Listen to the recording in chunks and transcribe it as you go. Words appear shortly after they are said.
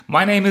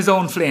My name is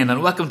Owen Flynn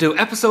and welcome to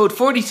episode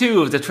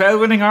 42 of the Trail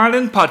Running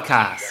Ireland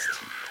podcast.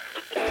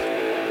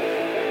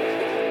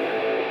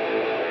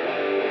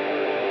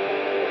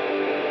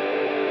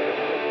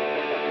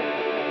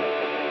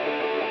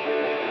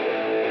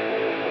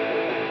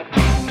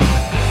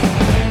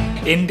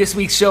 In this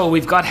week's show,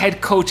 we've got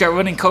head coach at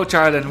Running Coach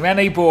Ireland,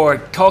 René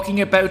Borg,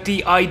 talking about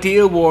the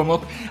ideal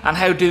warm-up and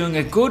how doing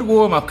a good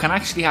warm-up can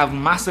actually have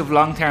massive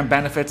long-term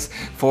benefits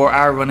for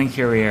our running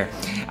career.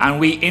 And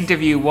we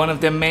interview one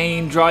of the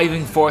main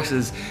driving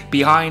forces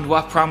behind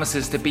what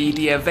promises to be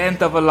the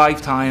event of a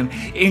lifetime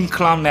in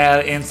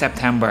Clonmel in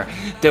September.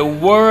 The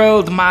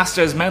World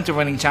Masters Mountain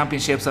Running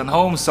Championships on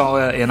home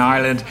soil in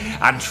Ireland,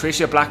 and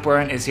Tricia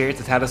Blackburn is here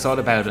to tell us all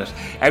about it.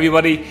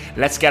 Everybody,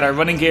 let's get our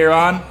running gear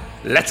on.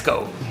 Let's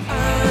go.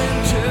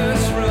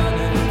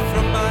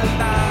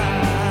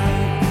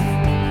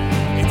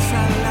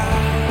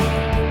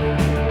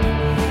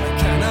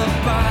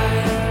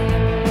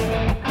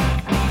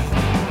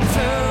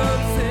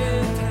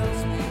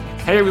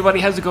 Hey everybody,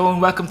 how's it going?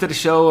 Welcome to the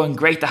show and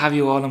great to have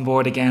you all on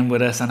board again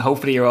with us, and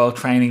hopefully you're all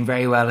training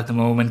very well at the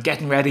moment,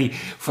 getting ready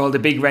for all the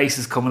big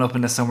races coming up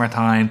in the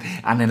summertime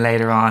and then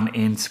later on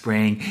in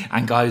spring.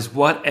 And guys,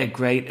 what a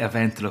great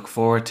event to look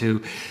forward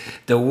to.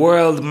 The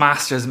World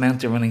Masters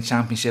Mountain Running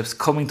Championships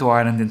coming to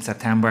Ireland in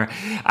September,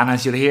 and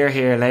as you'll hear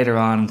here later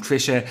on,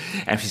 Tricia,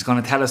 she's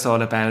going to tell us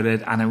all about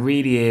it, and it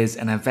really is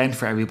an event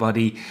for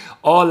everybody,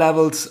 all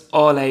levels,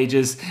 all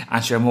ages,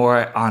 and share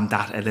more on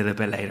that a little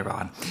bit later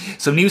on.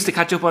 Some news to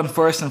catch up on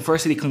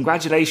firstly,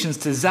 congratulations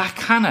to Zach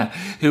Hanna,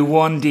 who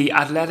won the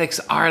Athletics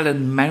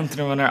Ireland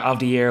Mountain Runner of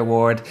the Year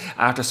award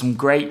after some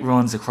great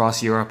runs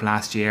across Europe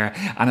last year,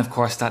 and of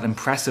course that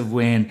impressive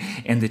win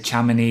in the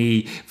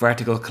Chamonix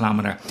vertical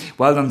kilometre.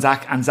 Well done,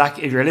 Zach. And Zach,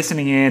 if you're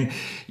listening in,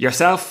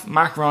 yourself,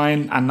 Mark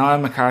Ryan and Niall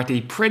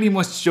McCarthy pretty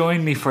much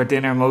join me for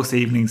dinner most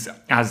evenings,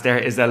 as there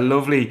is a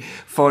lovely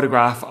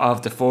photograph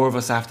of the four of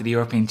us after the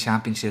European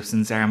Championships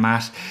in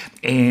Zermatt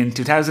in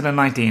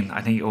 2019,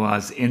 I think it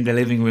was, in the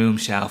living room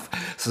shelf.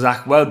 So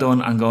Zach, well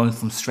done on going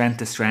from strength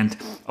to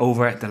strength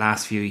over the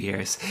last few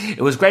years.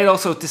 It was great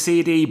also to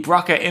see the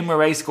Brocha IMRA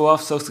race go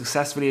off so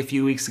successfully a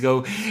few weeks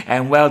ago,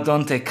 and well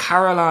done to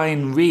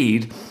Caroline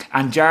Reid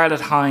and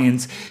Jarlath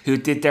Hines, who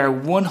did their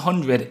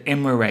 100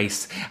 IMRA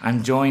race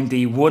and joined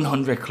the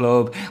 100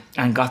 club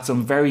and got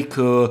some very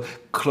cool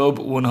Club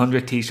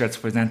 100 t-shirts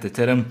presented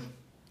to them.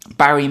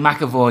 Barry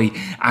McAvoy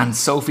and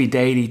Sophie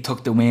Daly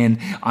took the win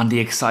on the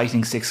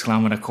exciting 6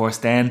 kilometre course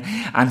then.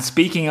 And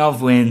speaking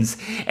of wins,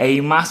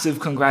 a massive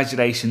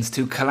congratulations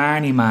to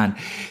Killarney man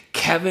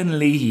Kevin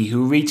Leahy,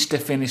 who reached the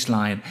finish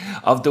line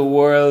of the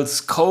world's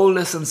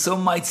coldest and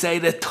some might say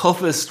the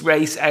toughest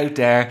race out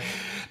there,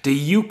 the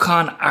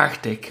Yukon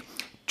Arctic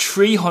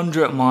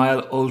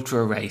 300-mile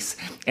ultra race,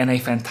 in a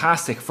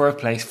fantastic first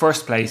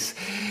place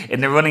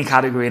in the running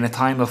category in a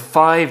time of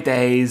 5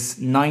 days,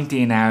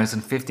 19 hours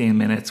and 15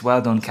 minutes.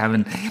 Well done,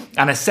 Kevin.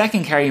 And a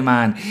second Kerry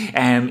man,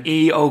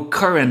 E.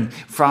 O'Curran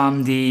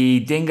from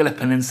the Dingle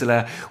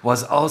Peninsula,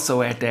 was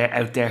also out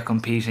there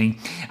competing,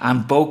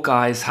 and both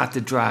guys had to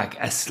drag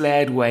a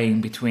sled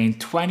weighing between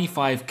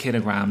 25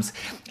 kilograms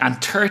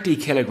and 30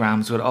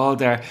 kilograms with all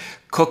their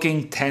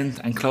cooking,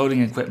 tent and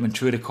clothing equipment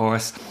through the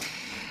course.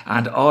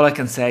 And all I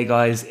can say,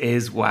 guys,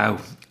 is wow.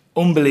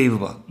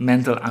 Unbelievable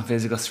mental and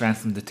physical strength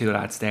from the two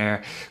lads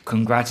there.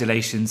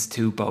 Congratulations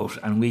to both.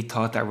 And we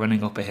thought that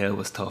running up a hill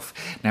was tough.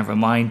 Never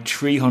mind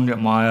 300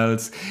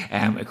 miles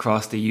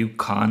across the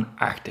Yukon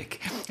Arctic.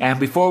 And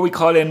before we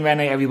call in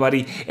René,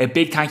 everybody, a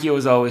big thank you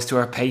as always to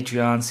our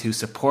Patreons who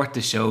support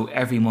the show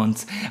every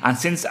month. And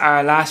since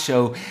our last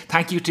show,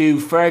 thank you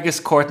to Fergus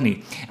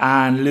Courtney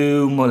and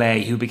Lou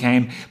Mullet, who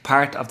became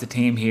part of the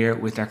team here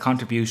with their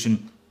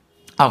contribution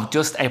of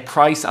just a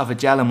price of a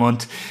gel a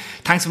month.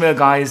 Thanks a million,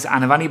 guys,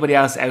 and if anybody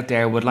else out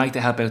there would like to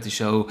help out the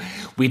show,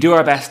 we do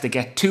our best to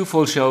get 2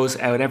 full shows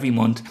out every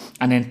month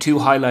and then 2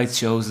 highlights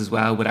shows as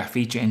well with our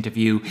feature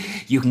interview.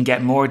 You can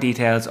get more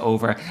details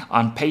over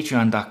on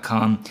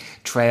patreon.com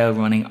Trail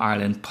Running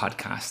Ireland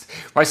podcast.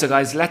 Right, so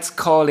guys, let's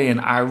call in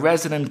our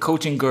resident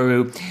coaching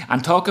guru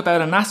and talk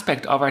about an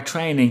aspect of our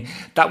training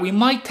that we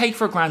might take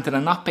for granted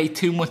and not pay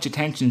too much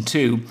attention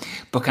to,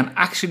 but can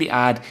actually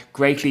add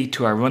greatly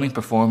to our running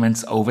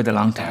performance over the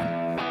long term.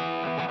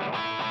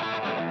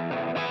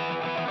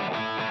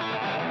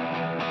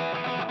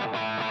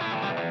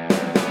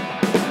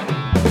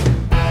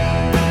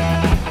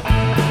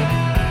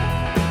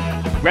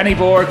 René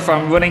Borg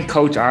from Running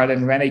Coach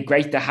Ireland. René,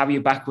 great to have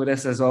you back with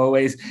us as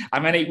always.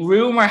 And René,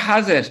 rumour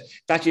has it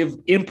that you've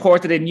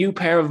imported a new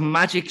pair of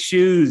magic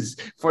shoes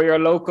for your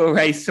local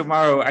race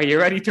tomorrow. Are you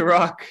ready to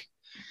rock?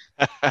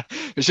 I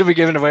should be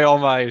giving away all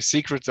my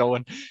secrets,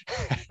 Owen.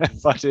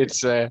 But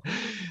it's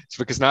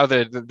because now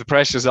the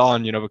pressure's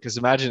on, because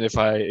imagine if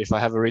I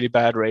have a really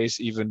bad race,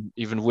 even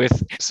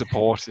with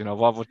support,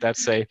 what would that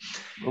say?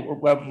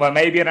 Well,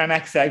 maybe in our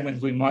next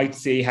segment we might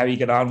see how you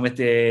get on with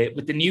the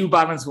New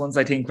Balance ones.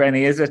 I think,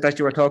 René, is it that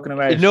you were talking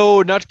about?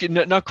 No,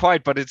 not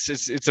quite, but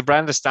it's a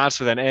brand that starts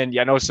with an N.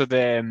 So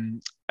the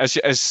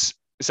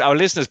as so our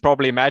listeners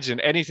probably imagine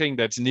anything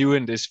that's new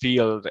in this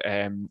field.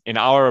 In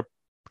our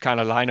kind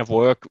of line of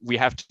work, we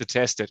have to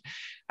test it.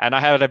 And I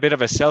had a bit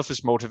of a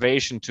selfish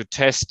motivation to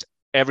test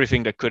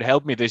everything that could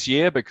help me this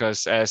year,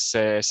 because as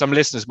some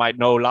listeners might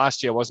know,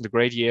 last year wasn't a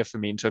great year for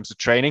me in terms of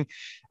training,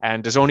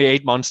 and there's only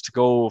 8 months to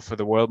go for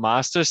the World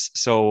Masters.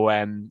 So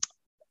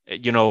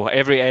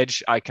every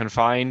edge I can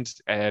find,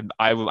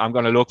 I'm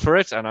going to look for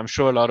it, and I'm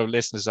sure a lot of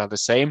listeners are the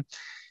same.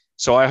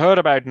 So I heard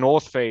about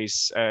North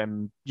Face,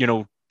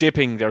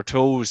 dipping their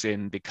toes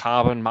in the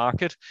carbon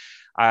market,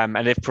 and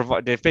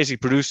they've basically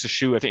produced a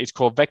shoe. I think it's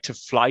called Vective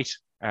Flight.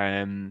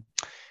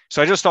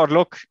 So I just thought,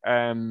 look,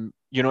 in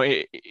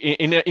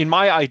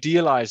my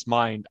idealized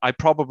mind, I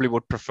probably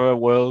would prefer a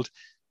world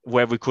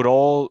where we could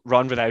all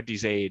run without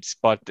these aids.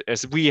 But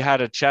as we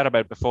had a chat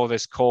about before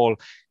this call,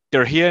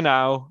 they're here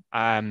now.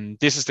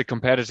 This is the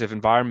competitive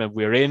environment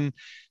we're in.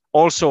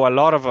 Also, a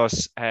lot of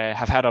us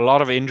have had a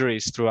lot of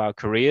injuries through our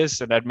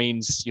careers, and that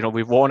means,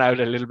 we've worn out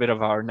a little bit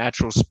of our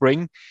natural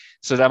spring.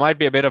 So there might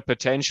be a bit of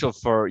potential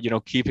for,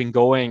 keeping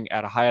going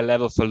at a higher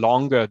level for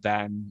longer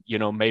than,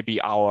 maybe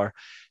our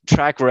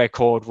track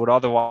record would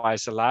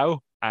otherwise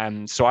allow.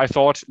 So I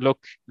thought, look,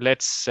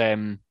 let's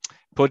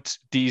put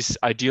these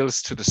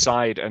ideals to the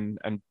side and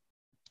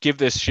give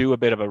this shoe a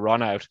bit of a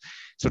run out.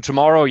 So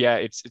tomorrow,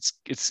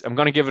 I'm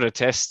going to give it a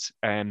test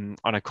on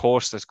a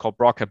course that's called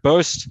Broca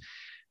Burst,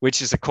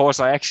 which is a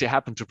course I actually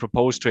happened to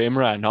propose to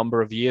Imre a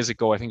number of years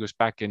ago. I think it was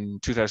back in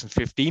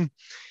 2015,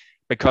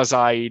 because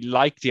I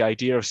like the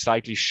idea of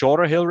slightly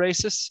shorter hill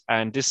races.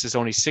 And this is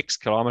only 6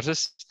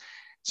 kilometers.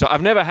 So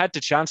I've never had the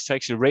chance to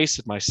actually race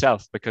it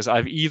myself, because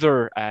I've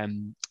either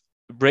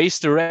race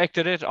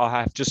directed it or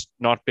have just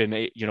not been,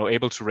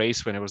 able to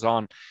race when it was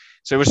on.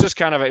 So it was just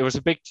it was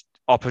a big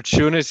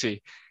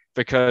opportunity,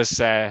 because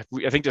I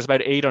think there's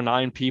about 8 or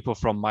 9 people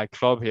from my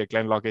club here,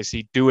 Glenloch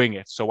AC, doing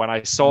it. So when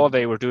I saw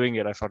they were doing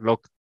it, I thought,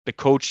 look, the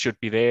coach should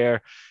be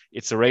there.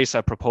 It's a race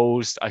I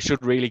proposed. I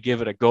should really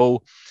give it a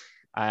go.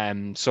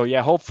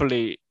 So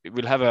hopefully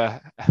we'll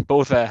have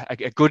both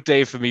a good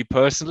day for me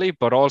personally,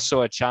 but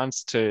also a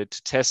chance to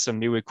test some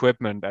new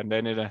equipment. And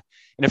then in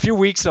a few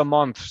weeks or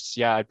months,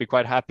 I'd be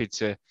quite happy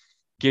to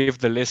give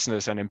the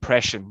listeners an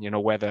impression,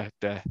 whether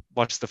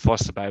what's the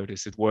fuss about?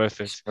 Is it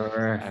worth it?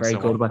 Sure, very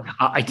good. But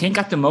I think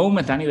at the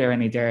moment, anyway,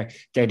 Rennie, they're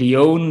the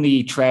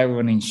only trail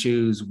running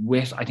shoes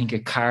with, I think, a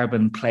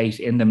carbon plate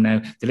in them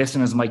now. The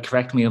listeners might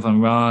correct me if I'm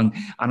wrong.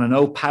 And I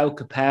know Pau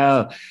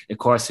Capel, of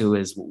course, who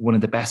is one of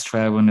the best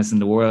trail runners in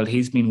the world,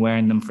 he's been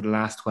wearing them for the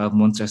last 12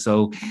 months or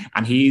so.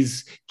 And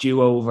he's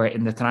due over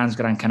in the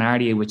Transgran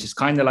Canaria, which is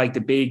kind of like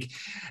the big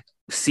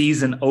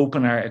season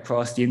opener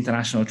across the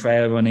international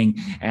trail running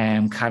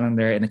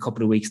calendar in a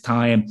couple of weeks'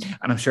 time,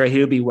 and I'm sure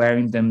he'll be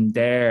wearing them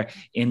there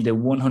in the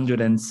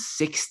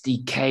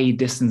 160k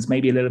distance,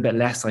 maybe a little bit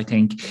less, I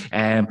think.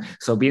 So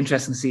it'll be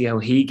interesting to see how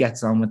he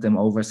gets on with them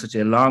over such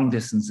a long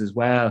distance as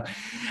well.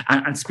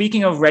 And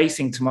speaking of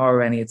racing tomorrow,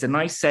 Rennie, it's a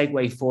nice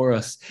segue for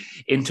us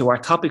into our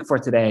topic for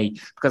today,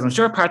 because I'm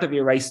sure part of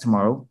your race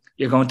tomorrow,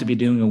 you're going to be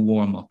doing a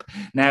warm-up.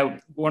 Now,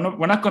 we're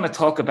not going to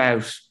talk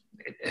about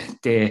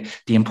the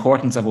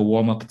importance of a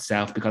warm-up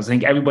itself, because I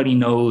think everybody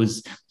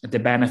knows the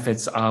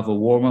benefits of a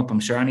warm-up. I'm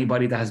sure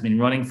anybody that has been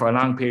running for a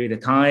long period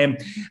of time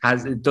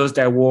does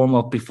their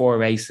warm-up before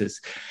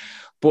races.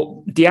 But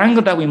the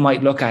angle that we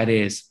might look at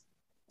is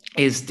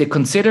to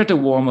consider the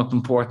warm-up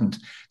important,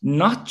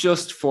 not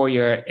just for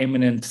your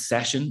imminent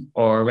session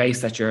or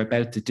race that you're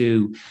about to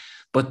do,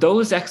 but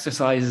those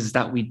exercises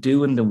that we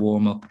do in the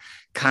warm-up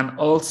can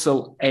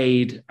also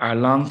aid our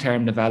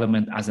long-term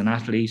development as an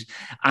athlete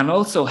and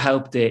also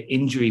help the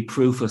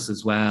injury-proof us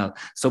as well.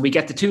 So we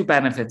get the two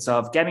benefits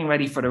of getting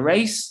ready for the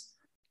race,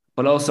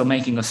 but also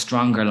making us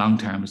stronger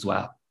long-term as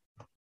well.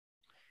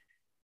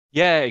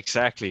 Yeah,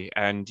 exactly.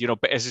 And,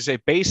 as I say,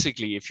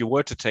 basically, if you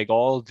were to take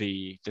all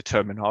the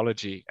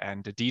terminology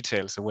and the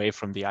details away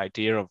from the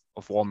idea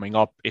of warming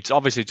up, it's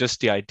obviously just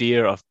the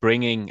idea of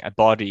bringing a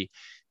body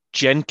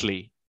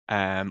gently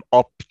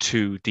up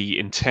to the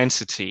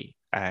intensity,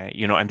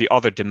 and the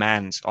other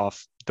demands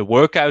of the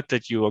workout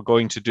that you are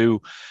going to do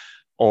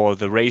or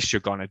the race you're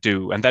going to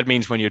do. And that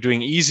means when you're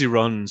doing easy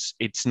runs,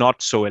 it's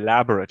not so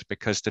elaborate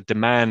because the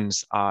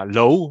demands are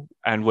low.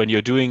 And when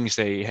you're doing,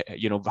 say,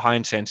 high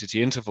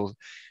intensity interval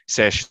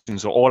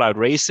sessions or all out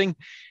racing,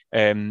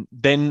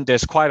 then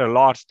there's quite a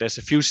lot. There's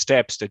a few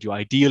steps that you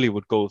ideally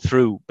would go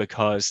through,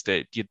 because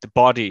the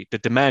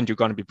demand you're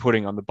going to be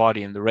putting on the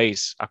body in the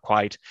race are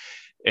quite,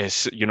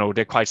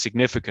 they're quite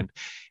significant.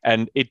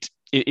 And it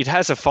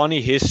has a funny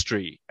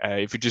history.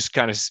 If you just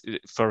kind of,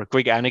 for a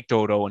quick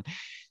anecdote, Owen,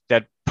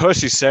 that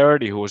Percy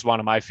Cerutty, who was one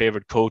of my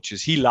favorite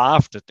coaches, he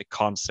laughed at the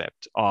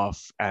concept of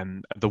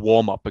the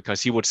warm-up,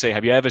 because he would say,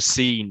 have you ever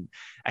seen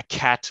a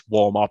cat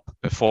warm up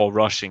before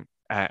rushing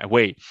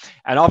away?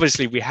 And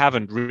obviously we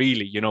haven't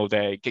really.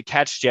 The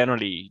cats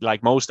generally,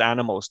 like most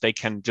animals, they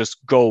can just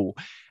go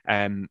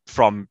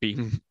from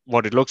being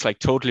what it looks like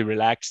totally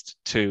relaxed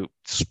to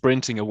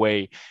sprinting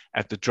away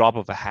at the drop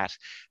of a hat.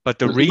 But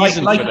the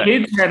reason like for that,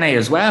 kids, Renee,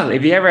 as well.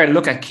 If you ever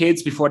look at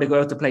kids before they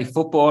go out to play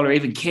football, or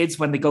even kids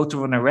when they go to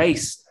run a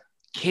race,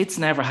 kids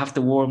never have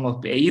to warm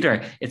up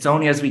either. It's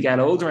only as we get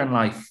older in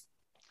life.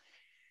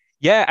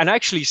 Yeah, and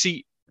actually,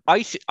 see,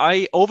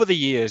 I over the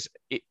years,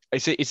 I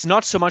say it's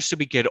not so much that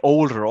we get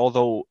older,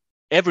 although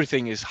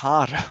everything is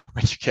harder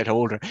when you get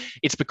older.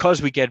 It's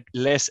because we get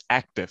less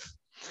active,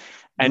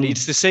 and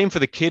it's the same for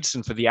the kids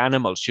and for the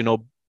animals. You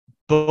know,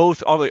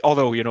 both.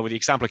 Although you know, with the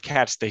example of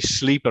cats, they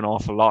sleep an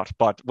awful lot,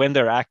 but when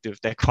they're active,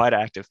 they're quite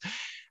active.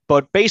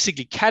 But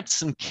basically,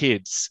 cats and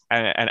kids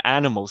and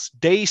animals,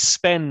 they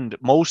spend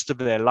most of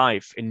their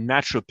life in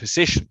natural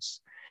positions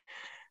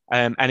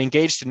and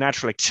engaged in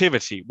natural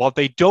activity. What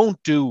they don't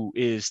do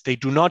is they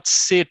do not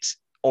sit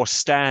or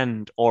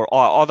stand or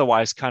are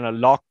otherwise kind of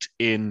locked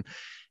in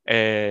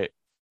uh,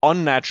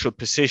 unnatural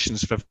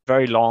positions for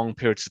very long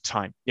periods of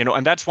time. You know,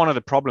 and that's one of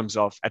the problems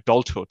of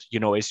adulthood, you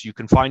know, is you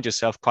can find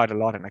yourself quite a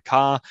lot in a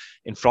car,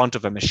 in front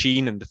of a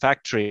machine in the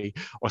factory,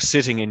 or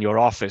sitting in your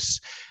office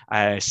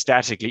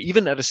statically,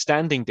 even at a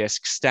standing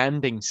desk,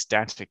 standing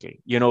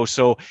statically, you know.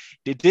 So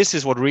this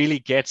is what really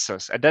gets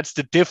us. And that's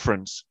the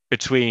difference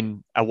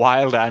between a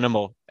wild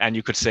animal and,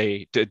 you could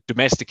say, the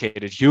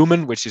domesticated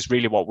human, which is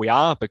really what we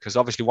are, because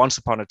obviously once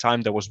upon a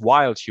time there was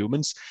wild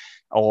humans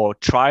or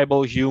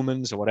tribal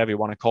humans or whatever you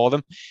want to call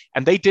them,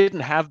 and they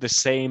didn't have the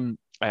same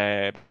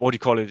what do you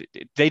call it?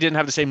 They didn't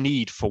have the same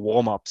need for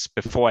warm-ups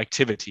before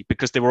activity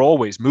because they were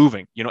always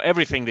moving. You know,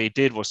 everything they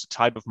did was a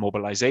type of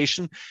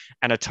mobilization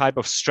and a type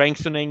of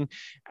strengthening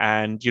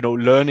and, you know,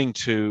 learning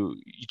to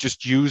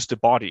just use the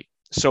body.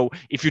 So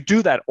if you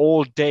do that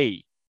all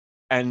day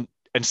and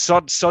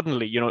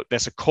suddenly, you know,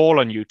 there's a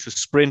call on you to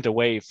sprint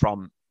away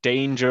from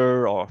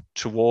danger or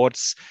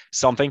towards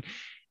something,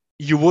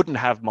 you wouldn't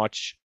have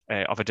much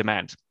of a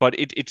demand. But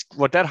it's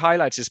what that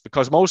highlights is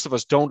because most of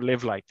us don't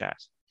live like that.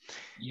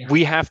 Yeah.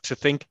 We have to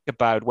think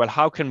about, well,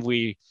 how can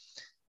we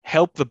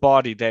help the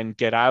body then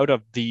get out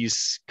of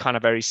these kind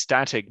of very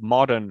static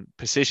modern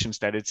positions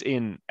that it's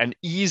in and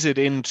ease it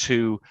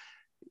into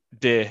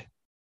the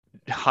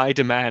high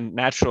demand,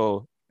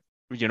 natural,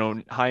 you know,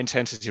 high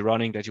intensity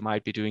running that you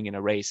might be doing in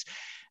a race.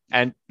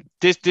 And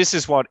this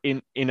is what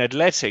in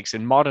athletics,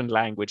 in modern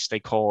language, they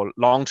call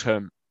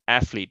long-term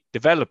athlete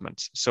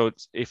development. So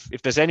if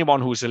there's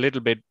anyone who's a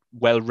little bit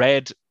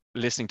well-read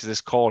listening to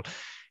this call,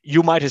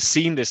 you might have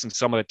seen this in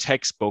some of the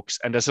textbooks,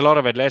 and there's a lot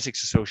of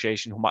athletics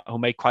association who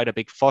make quite a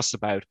big fuss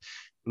about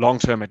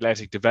long-term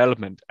athletic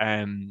development.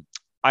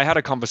 I had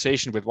a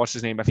conversation with, what's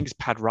his name? I think it's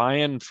Pat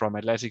Ryan from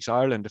Athletics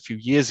Ireland a few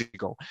years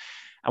ago.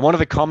 And one of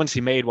the comments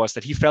he made was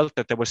that he felt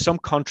that there were some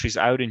countries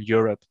out in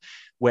Europe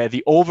where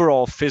the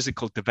overall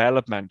physical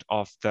development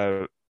of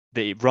the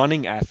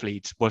running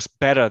athletes was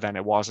better than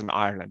it was in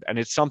Ireland. And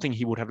it's something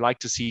he would have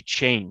liked to see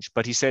change.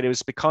 But he said it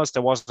was because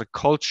there was a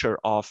culture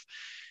of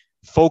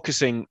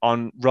focusing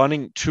on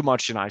running too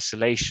much in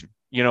isolation,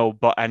 you know,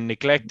 and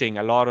neglecting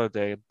a lot of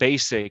the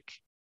basic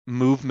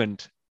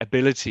movement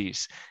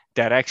abilities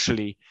that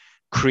actually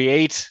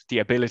create the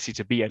ability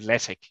to be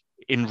athletic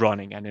in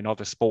running and in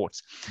other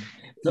sports.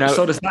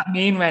 So does that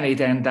mean, Rennie,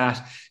 then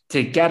that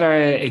to get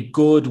a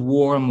good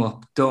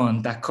warm-up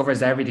done that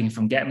covers everything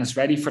from getting us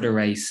ready for the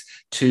race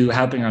to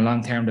helping our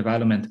long-term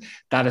development,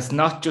 that it's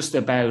not just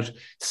about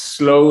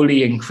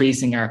slowly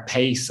increasing our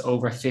pace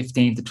over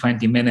 15 to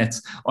 20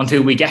 minutes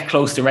until we get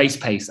close to race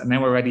pace and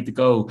then we're ready to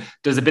go?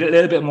 There's a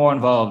little bit more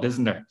involved,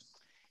 isn't there?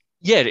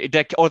 Yeah,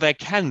 there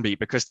can be,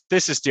 because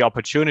this is the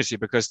opportunity,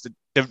 because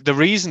the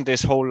reason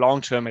this whole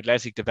long-term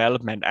athletic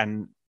development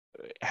and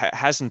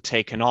hasn't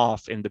taken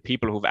off in the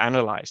people who've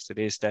analyzed it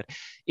is that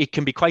it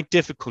can be quite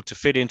difficult to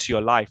fit into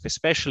your life,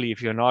 especially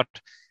if you're not,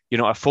 you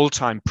know, a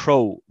full-time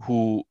pro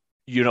who,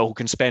 you know, who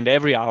can spend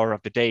every hour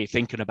of the day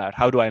thinking about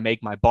how do I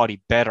make my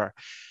body better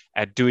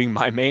at doing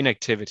my main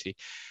activity.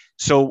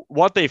 So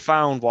what they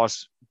found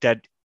was that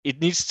it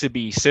needs to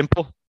be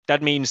simple.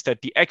 That means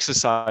that the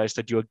exercise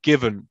that you're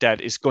given that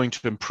is going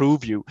to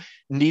improve you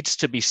needs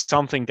to be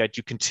something that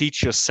you can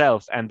teach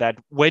yourself, and that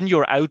when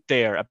you're out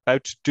there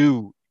about to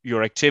do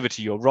your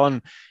activity, your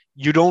run,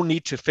 you don't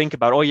need to think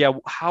about, oh yeah,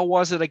 how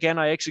was it again?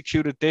 I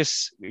executed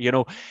this, you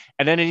know,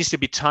 and then it needs to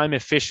be time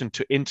efficient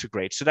to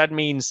integrate. So that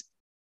means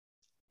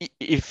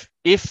if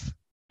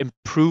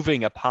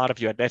improving a part of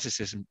your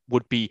athleticism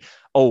would be,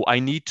 oh, I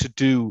need to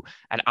do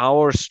an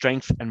hour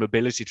strength and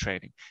mobility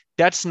training.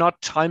 That's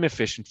not time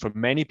efficient for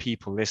many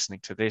people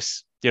listening to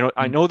this. You know,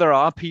 I know there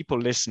are people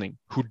listening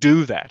who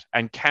do that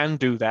and can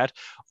do that,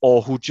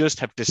 or who just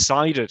have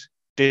decided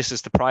this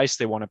is the price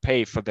they want to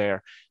pay for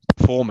their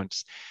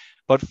performance.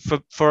 But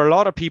for a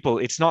lot of people,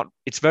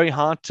 it's very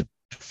hard to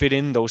fit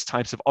in those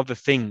types of other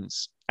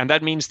things. And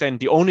that means then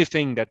the only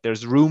thing that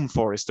there's room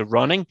for is the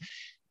running.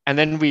 And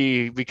then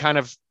we kind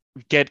of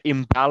get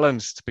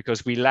imbalanced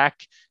because we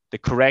lack the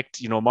correct,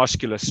 you know,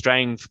 muscular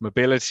strength,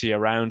 mobility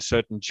around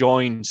certain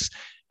joints,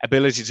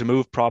 ability to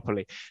move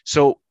properly.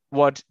 So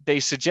what they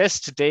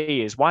suggest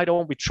today is, why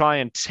don't we try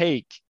and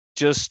take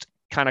just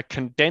kind of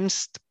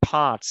condensed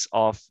parts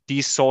of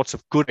these sorts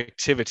of good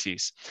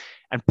activities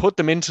and put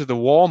them into the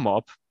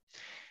warm-up.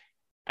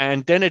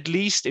 And then at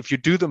least if you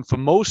do them for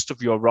most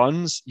of your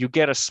runs, you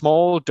get a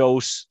small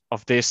dose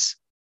of this,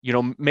 you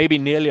know, maybe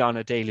nearly on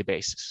a daily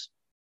basis.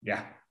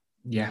 Yeah.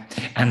 Yeah.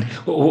 And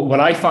what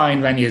I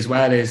find, Rennie, as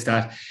well is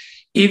that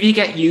if you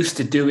get used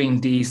to doing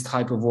these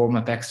type of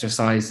warm-up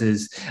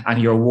exercises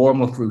and your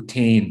warm-up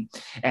routine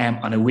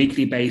on a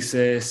weekly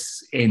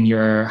basis, in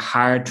your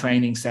hard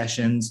training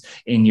sessions,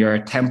 in your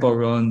tempo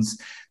runs,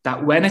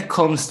 that when it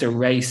comes to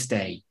race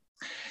day,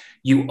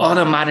 you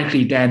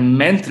automatically then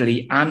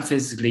mentally and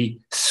physically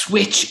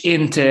switch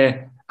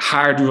into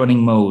hard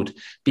running mode,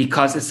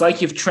 because it's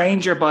like you've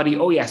trained your body.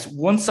 Oh, yes,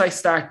 once I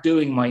start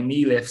doing my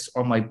knee lifts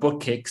or my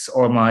butt kicks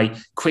or my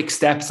quick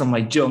steps on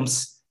my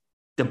jumps,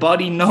 the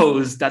body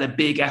knows that a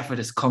big effort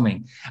is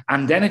coming.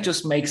 And then it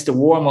just makes the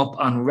warm up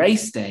on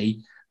race day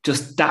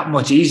just that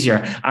much easier.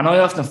 And I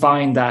often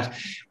find that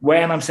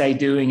when I'm, say,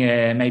 doing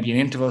maybe an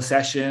interval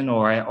session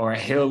or a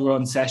hill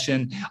run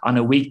session on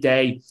a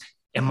weekday,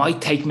 it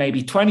might take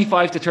maybe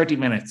 25 to 30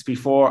 minutes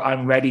before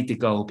I'm ready to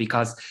go,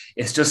 because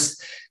it's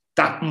just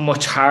that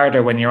much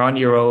harder when you're on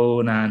your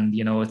own and,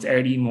 it's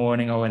early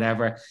morning or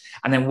whatever.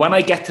 And then when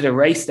I get to the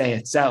race day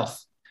itself,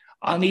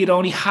 I'll need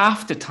only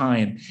half the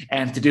time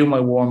to do my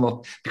warm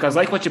up, because,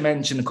 like what you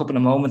mentioned a couple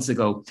of moments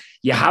ago,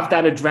 you have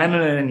that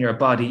adrenaline in your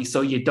body,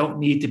 so you don't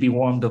need to be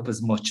warmed up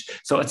as much.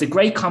 So it's a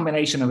great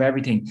combination of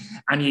everything,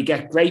 and you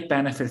get great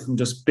benefit from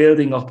just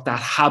building up that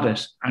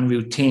habit and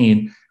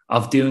routine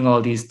of doing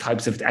all these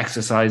types of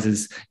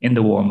exercises in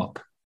the warm up.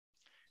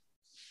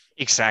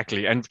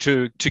 Exactly. And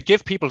to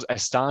give people a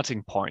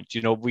starting point,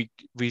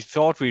 we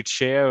thought we'd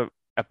share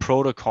a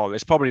protocol.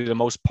 It's probably the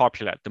most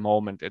popular at the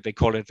moment. They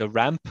call it the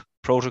RAMP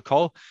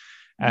protocol.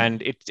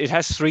 And it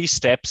has 3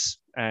 steps.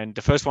 And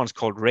the first one is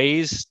called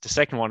raise. The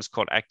second one is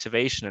called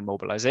activation and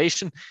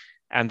mobilization.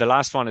 And the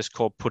last one is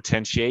called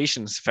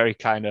potentiation. It's very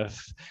kind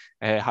of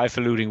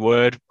highfalutin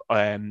word.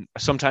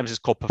 Sometimes it's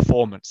called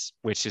performance,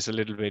 which is a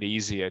little bit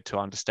easier to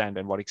understand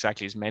than what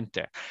exactly is meant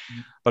there.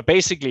 But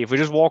basically, if we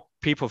just walk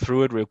people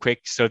through it real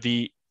quick. So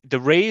the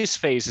raise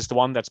phase is the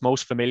one that's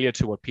most familiar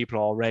to what people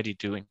are already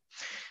doing.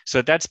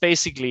 So that's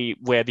basically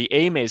where the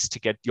aim is to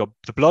get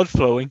the blood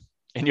flowing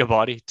in your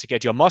body, to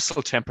get your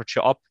muscle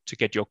temperature up, to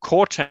get your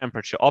core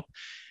temperature up,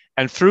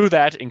 and through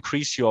that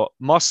increase your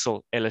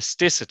muscle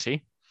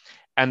elasticity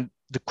and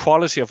the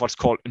quality of what's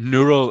called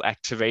neural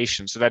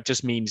activation. So that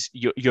just means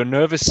your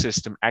nervous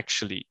system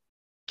actually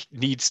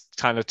needs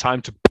kind of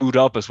time to boot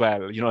up as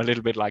well, a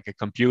little bit like a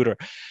computer.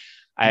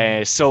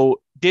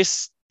 So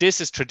this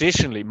is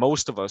traditionally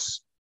most of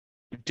us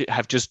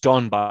have just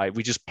done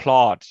we just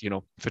plod,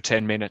 for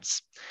 10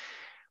 minutes,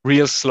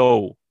 real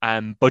slow.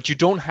 But you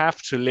don't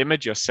have to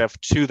limit yourself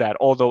to that.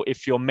 Although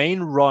if your main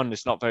run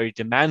is not very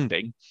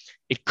demanding,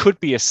 it could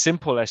be as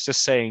simple as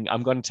just saying,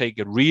 I'm going to take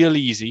it real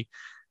easy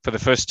for the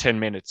first 10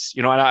 minutes.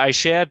 And I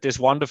shared this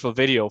wonderful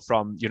video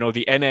from,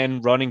 the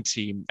NN running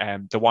team,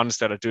 the ones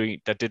that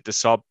did the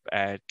sub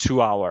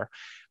 2-hour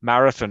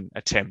marathon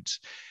attempt.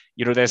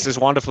 There's this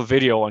wonderful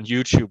video on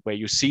YouTube where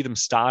you see them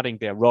starting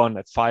their run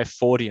at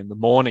 5:40 in the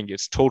morning.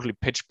 It's totally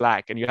pitch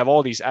black. And you have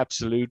all these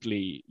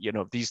absolutely,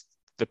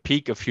 the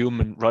peak of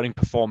human running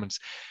performance,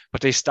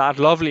 but they start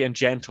lovely and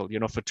gentle,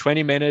 for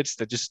 20 minutes,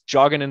 they're just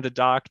jogging in the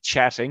dark,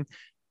 chatting,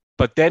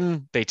 but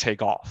then they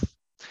take off.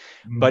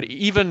 But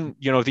even,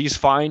 these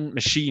fine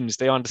machines,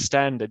 they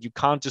understand that you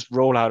can't just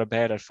roll out of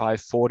bed at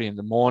 5:40 in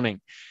the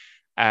morning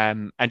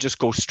and just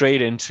go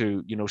straight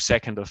into,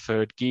 second or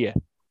third gear.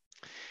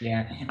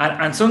 Yeah.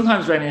 And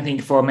sometimes when I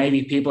think for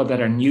maybe people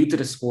that are new to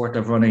the sport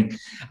of running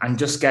and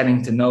just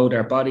getting to know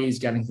their bodies,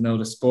 getting to know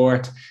the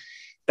sport,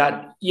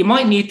 that you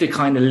might need to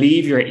kind of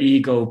leave your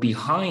ego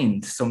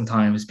behind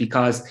sometimes,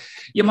 because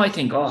you might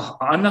think, oh,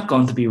 I'm not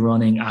going to be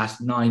running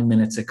at 9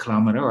 minutes a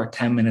kilometer or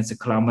 10 minutes a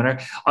kilometer.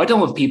 I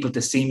don't want people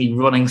to see me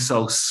running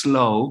so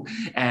slow.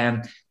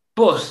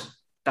 But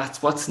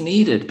that's what's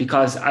needed,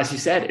 because as you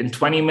said, in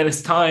 20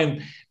 minutes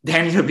time,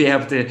 then you'll be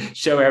able to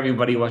show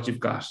everybody what you've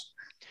got.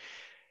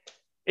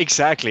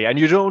 Exactly. And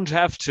you don't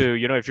have to,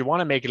 if you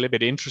want to make it a little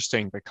bit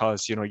interesting,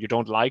 because, you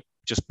don't like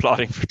just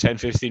plodding for 10,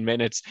 15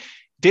 minutes,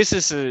 this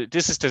is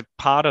the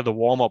part of the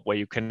warm-up where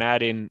you can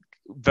add in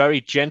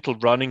very gentle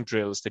running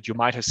drills that you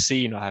might have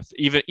seen, or have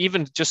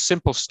even just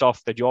simple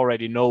stuff that you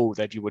already know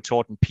that you were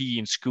taught in PE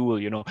in school,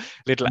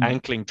 little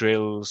ankling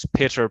drills,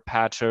 pitter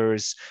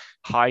patters,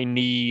 high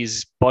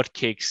knees, butt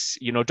kicks.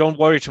 Don't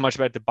worry too much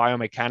about the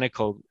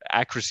biomechanical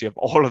accuracy of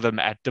all of them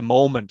at the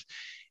moment.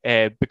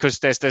 Because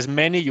there's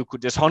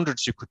there's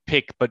hundreds you could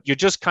pick, but you're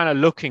just kind of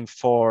looking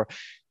for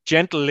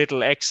gentle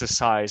little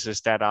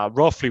exercises that are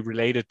roughly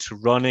related to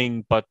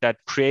running, but that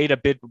create a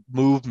bit of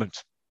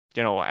movement,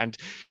 and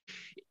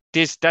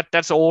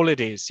that's all it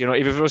is.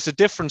 If it was a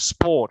different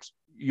sport,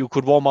 you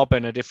could warm up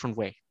in a different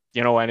way,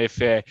 and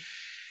if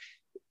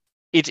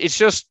it's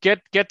just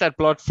get that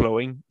blood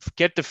flowing,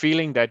 get the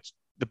feeling that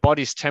the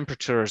body's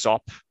temperature is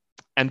up,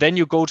 and then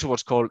you go to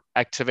what's called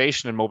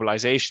activation and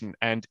mobilization.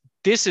 And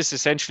this is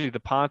essentially the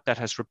part that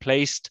has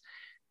replaced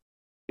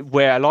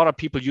where a lot of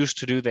people used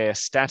to do their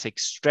static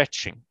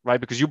stretching,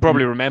 right? Because you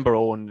probably remember,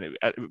 Owen,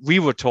 we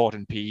were taught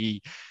in PE,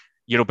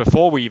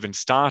 before we even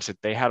started,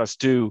 they had us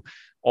do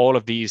all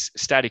of these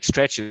static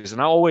stretches.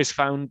 And I always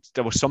found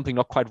there was something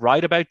not quite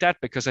right about that,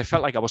 because I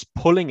felt like I was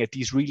pulling at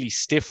these really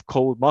stiff,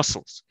 cold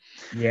muscles.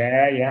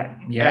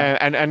 Yeah.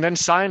 And then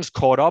science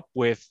caught up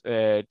with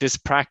this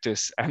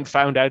practice and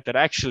found out that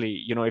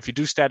actually, if you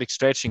do static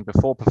stretching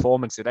before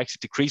performance, it actually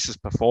decreases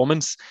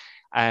performance.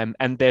 And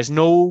there's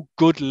no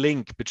good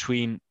link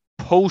between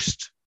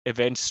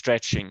post-event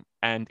stretching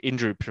and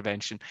injury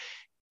prevention.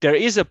 There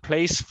is a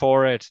place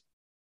for it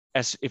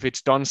as if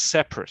it's done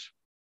separate.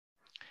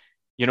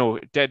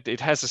 That it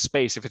has a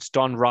space if it's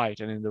done right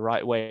and in the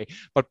right way.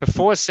 But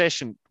before a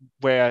session,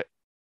 where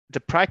the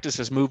practice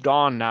has moved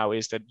on now,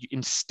 is that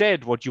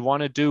instead what you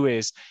want to do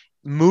is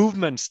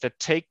movements that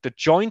take the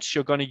joints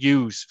you're going to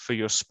use for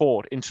your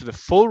sport into the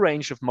full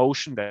range of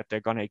motion that they're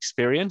going to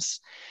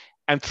experience,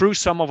 and through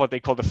some of what they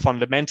call the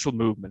fundamental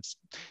movements.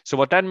 So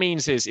what that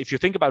means is, if you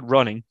think about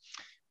running,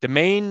 the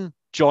main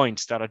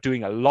joints that are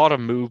doing a lot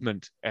of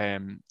movement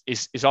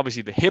is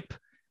obviously the hip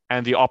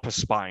and the upper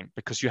spine,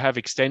 because you have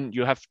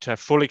to have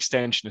full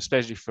extension,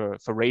 especially for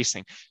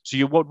racing. So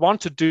you would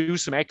want to do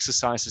some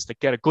exercises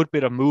that get a good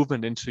bit of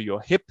movement into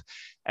your hip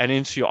and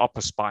into your upper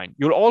spine.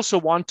 You'll also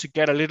want to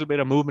get a little bit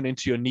of movement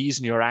into your knees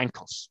and your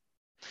ankles.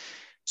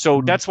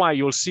 So that's why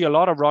you'll see a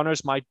lot of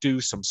runners might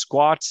do some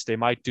squats. They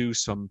might do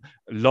some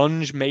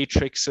lunge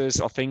matrices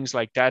or things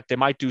like that. They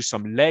might do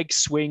some leg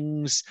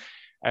swings,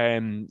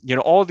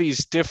 all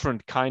these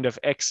different kind of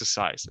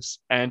exercises.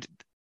 And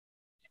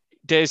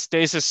there's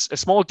a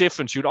small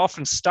difference. You'd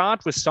often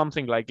start with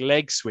something like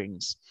leg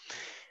swings,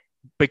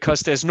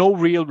 because there's no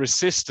real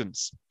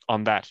resistance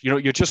on that.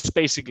 You're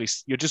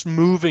just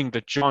moving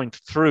the joint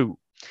through.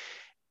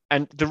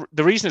 And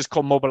the reason it's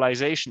called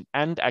mobilization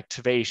and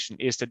activation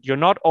is that you're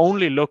not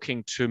only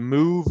looking to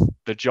move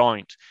the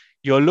joint,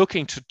 you're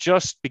looking to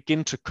just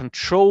begin to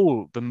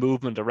control the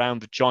movement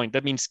around the joint.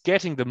 That means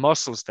getting the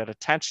muscles that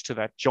attach to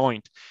that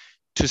joint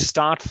to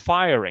start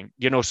firing.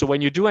 So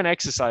when you do an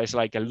exercise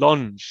like a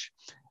lunge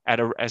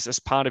as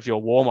part of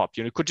your warm-up,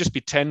 it could just be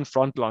 10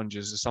 front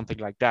lunges or something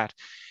like that.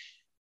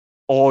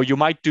 Or you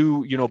might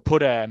do,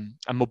 put a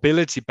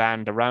mobility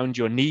band around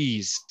your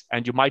knees,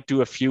 and you might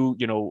do a few,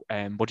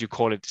 what you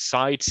call it,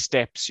 side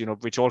steps,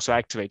 which also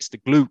activates the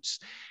glutes,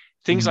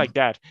 things like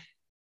that.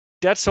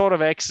 That sort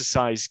of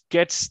exercise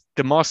gets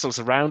the muscles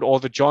around all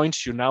the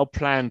joints you now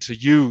plan to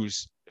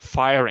use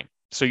firing.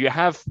 So you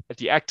have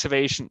the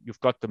activation, you've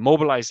got the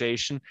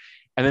mobilization,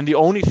 and then the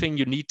only thing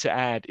you need to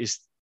add is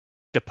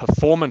the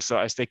performance, or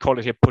as they call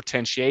it here,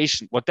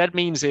 potentiation. What that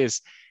means is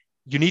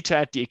you need to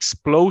add the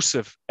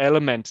explosive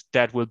element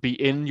that will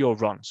be in your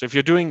run. So if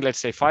you're doing, let's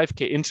say,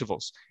 5K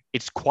intervals,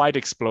 it's quite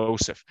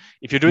explosive.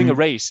 If you're doing a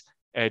race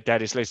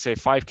that is, let's say,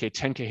 5K,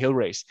 10K hill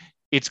race,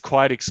 it's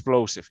quite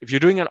explosive. If you're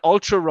doing an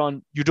ultra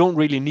run, you don't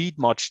really need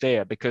much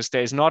there, because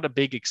there's not a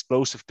big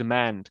explosive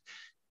demand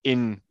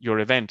in your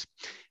event.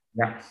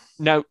 Yeah.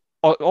 Now,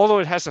 although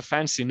it has a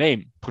fancy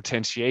name,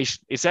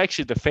 potentiation, it's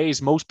actually the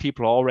phase most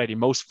people are already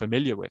most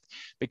familiar with,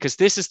 because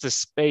this is the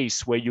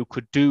space where you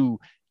could do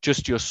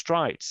just your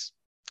strides,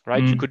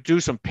 right? You could do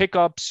some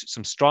pickups,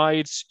 some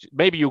strides.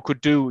 Maybe you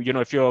could do,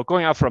 if you're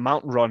going out for a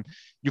mountain run,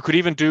 you could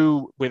even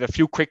do with a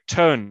few quick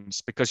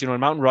turns, because, in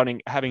mountain running,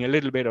 having a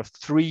little bit of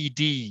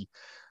 3D,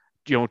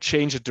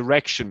 change of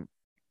direction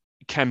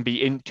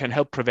can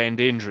help prevent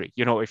injury,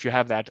 if you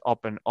have that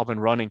up and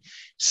running.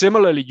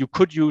 Similarly, you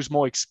could use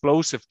more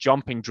explosive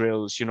jumping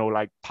drills,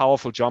 like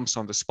powerful jumps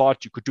on the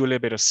spot. You could do a little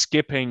bit of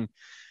skipping,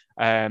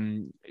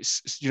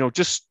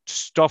 just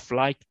stuff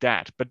like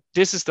that. But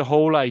this is the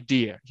whole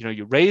idea.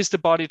 You raise the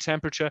body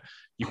temperature,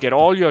 you get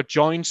all your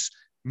joints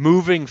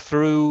moving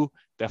through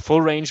the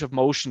full range of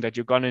motion that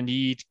you're going to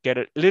need, get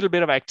a little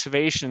bit of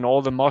activation in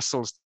all the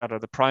muscles that are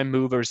the prime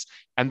movers,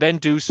 and then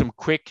do some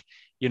quick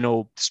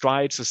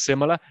strides or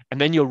similar, and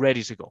then you're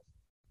ready to go.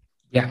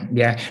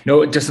 Yeah.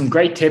 No, just some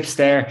great tips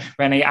there,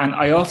 Rene. And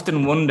I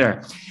often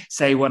wonder,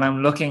 say, when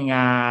I'm looking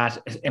at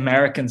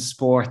American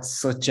sports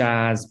such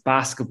as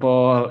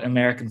basketball,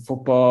 American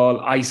football,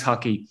 ice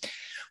hockey,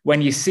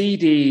 when you see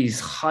these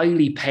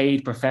highly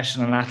paid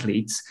professional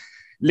athletes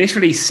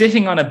literally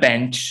sitting on a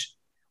bench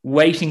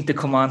waiting to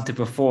come on to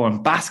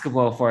perform.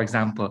 Basketball, for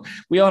example,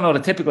 we all know the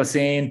typical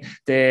scene: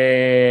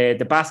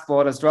 the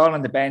basketballers, they're all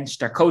on the bench,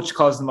 their coach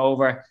calls them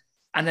over,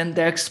 and then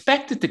they're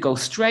expected to go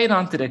straight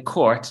onto the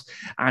court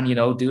and,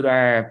 do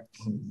their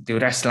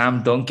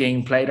slam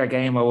dunking, play their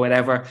game or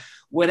whatever,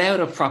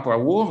 without a proper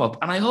warm-up.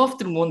 And I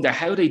often wonder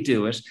how they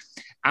do it.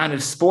 And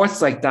if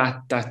sports like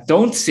that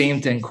don't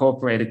seem to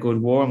incorporate a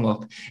good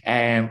warm-up,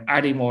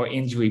 are they more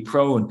injury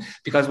prone?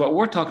 Because what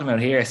we're talking about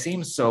here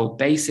seems so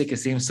basic, it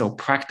seems so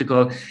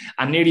practical,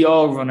 and nearly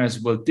all runners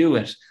will do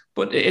it.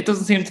 But it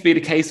doesn't seem to be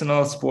the case in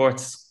all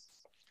sports.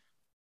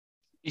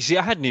 You see,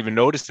 I hadn't even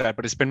noticed that,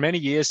 but it's been many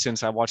years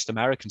since I watched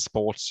American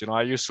sports.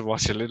 I used to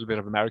watch a little bit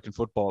of American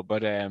football,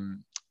 but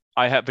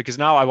I have, because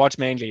now I watch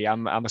mainly.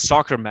 I'm a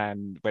soccer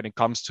man when it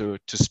comes to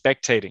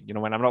spectating.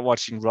 When I'm not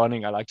watching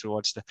running, I like to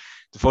watch the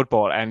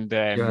football, and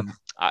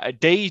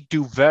they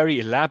do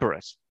very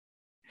elaborate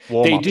They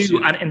warm-ups.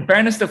 do, and in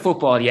fairness to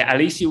football, yeah, at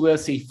least you will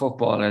see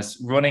footballers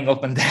running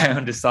up and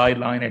down the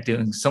sideline or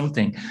doing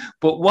something.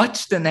 But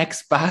watch the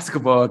next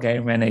basketball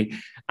game, Renee,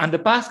 and the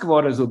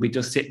basketballers will be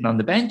just sitting on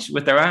the bench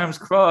with their arms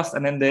crossed,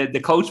 and then the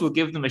coach will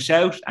give them a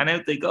shout, and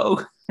out they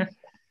go.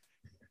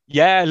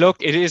 Yeah, look,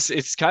 it is.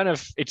 It's kind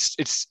of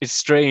it's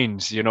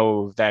strange, you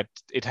know, that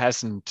it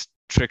hasn't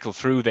trickled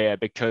through there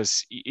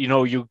because you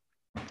know you.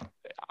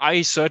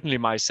 I certainly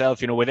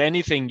myself, you know, with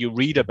anything you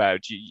read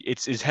about,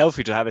 it's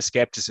healthy to have a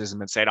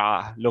skepticism and say,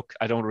 look,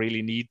 I don't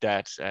really need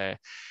that.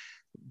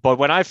 But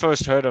when I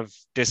first heard of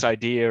this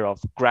idea of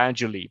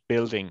gradually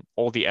building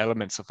all the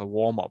elements of a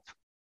warm up,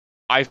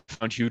 I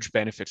found huge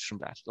benefits from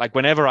that. Like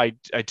whenever I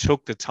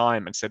took the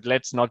time and said,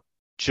 let's not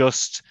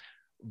just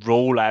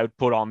roll out,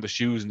 put on the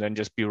shoes, and then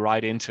just be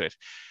right into it.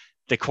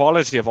 The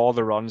quality of all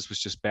the runs was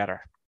just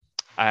better.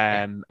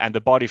 And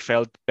the body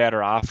felt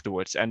better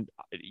afterwards. And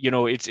you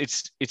know, it's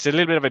a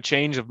little bit of a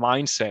change of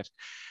mindset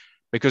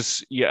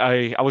because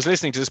I was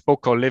listening to this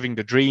book called Living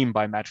the Dream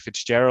by Matt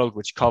Fitzgerald,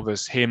 which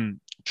covers him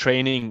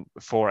training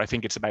for, I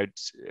think it's about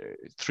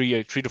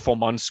 3 to 4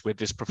 months with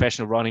this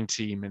professional running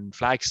team in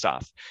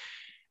Flagstaff.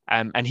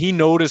 And he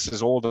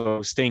notices all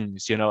those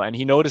things, you know, and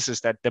he notices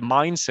that the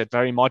mindset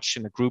very much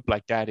in a group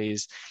like that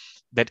is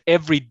that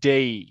every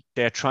day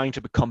they're trying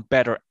to become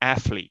better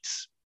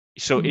athletes.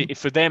 So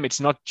for them,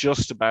 it's not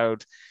just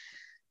about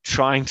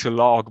trying to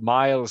log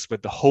miles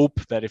with the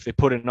hope that if they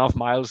put enough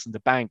miles in the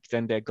bank,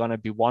 then they're going to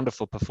be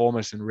wonderful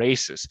performers in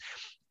races.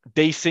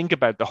 They think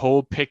about the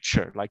whole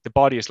picture, like the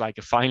body is like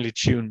a finely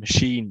tuned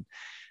machine,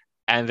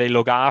 and they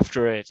look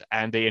after it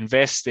and they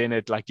invest in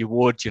it like you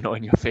would, you know,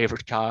 in your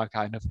favorite car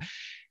kind of.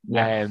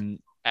 Yeah.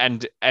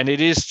 And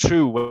it is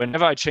true.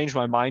 Whenever I change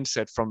my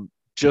mindset from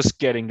just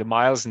getting the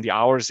miles and the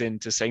hours in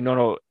to saying,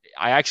 no,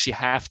 I actually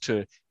have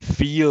to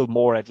feel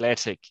more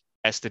athletic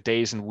as the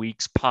days and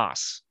weeks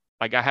pass.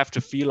 Like I have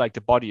to feel like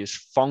the body is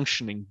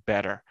functioning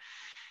better.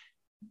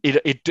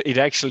 It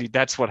actually,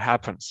 that's what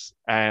happens.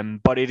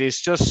 But it is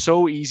just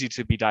so easy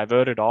to be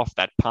diverted off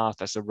that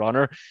path as a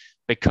runner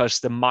because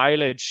the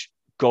mileage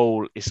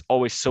goal is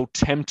always so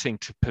tempting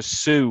to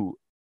pursue,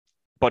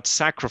 but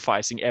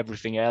sacrificing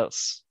everything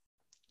else.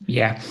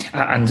 Yeah,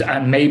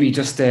 and maybe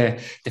just to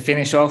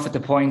finish off at the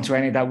point,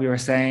 Rennie, that we were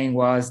saying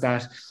was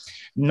that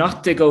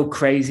not to go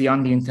crazy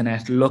on the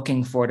internet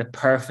looking for the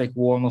perfect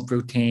warm-up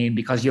routine,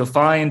 because you'll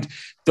find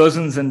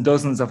dozens and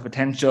dozens of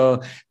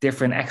potential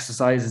different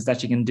exercises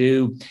that you can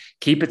do.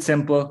 Keep it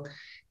simple.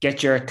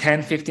 Get your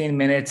 10, 15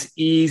 minutes,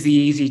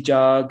 easy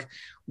jog.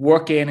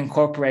 Work in,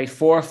 incorporate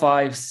 4 or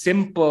 5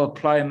 simple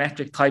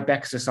plyometric type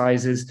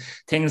exercises,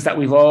 things that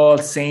we've all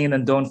seen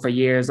and done for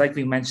years, like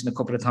we mentioned a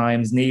couple of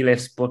times, knee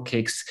lifts, butt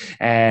kicks,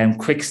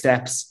 quick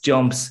steps,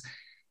 jumps,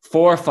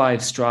 4 or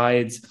 5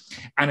 strides.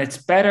 And it's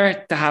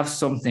better to have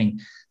something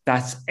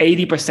that's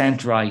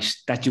 80% right,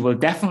 that you will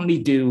definitely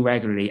do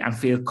regularly and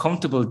feel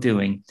comfortable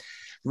doing,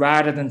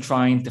 rather than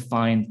trying to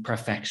find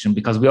perfection,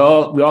 because we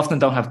often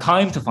don't have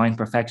time to find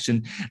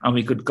perfection, and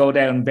we could go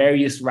down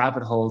various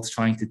rabbit holes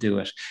trying to do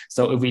it.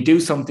 So if we do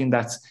something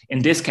that's,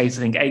 in this case,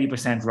 I think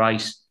 80%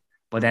 right,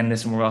 but then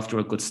listen, we're off to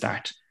a good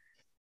start.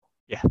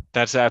 Yeah,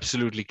 that's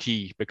absolutely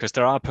key, because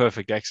there are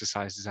perfect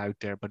exercises out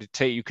there, but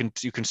you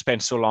can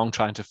spend so long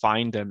trying to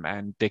find them,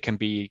 and they can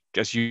be,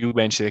 as you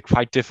mentioned,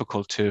 quite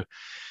difficult to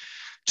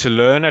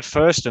learn at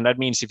first. And that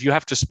means if you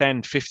have to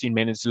spend 15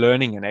 minutes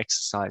learning an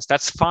exercise,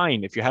 that's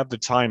fine if you have the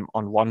time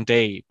on one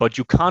day, but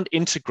you can't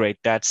integrate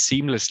that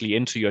seamlessly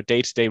into your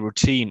day-to-day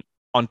routine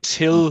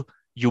until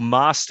you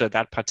master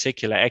that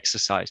particular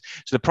exercise.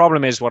 So the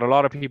problem is, what a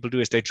lot of people do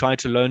is they try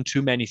to learn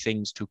too many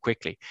things too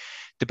quickly.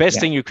 The best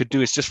thing you could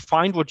do is just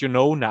find what you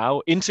know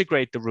now,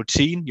 integrate the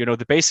routine, you know,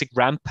 the basic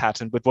ramp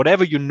pattern with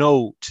whatever you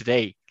know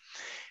today.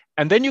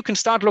 And then you can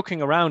start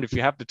looking around if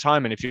you have the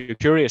time and if you're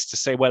curious to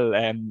say, well,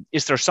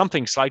 is there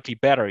something slightly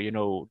better, you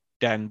know,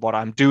 than what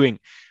I'm doing?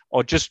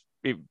 Or just,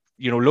 you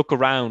know, look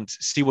around,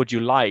 see what you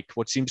like,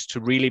 what seems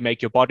to really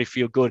make your body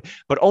feel good.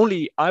 But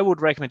only, I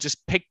would recommend,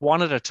 just pick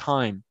one at a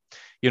time.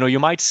 You know, you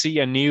might see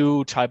a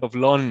new type of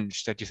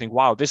lunge that you think,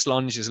 wow, this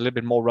lunge is a little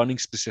bit more running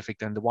specific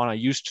than the one I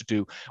used to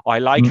do. Or I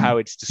like how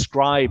it's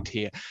described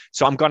here.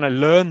 So I'm going to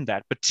learn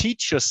that. But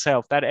teach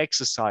yourself that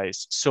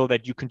exercise so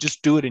that you can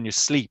just do it in your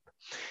sleep,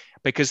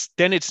 because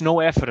then it's no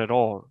effort at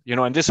all. You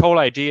know, and this whole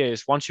idea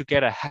is, once you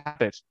get a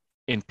habit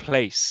in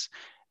place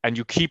and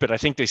you keep it, I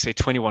think they say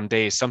 21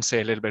 days, some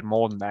say a little bit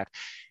more than that,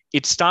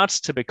 it starts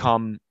to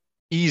become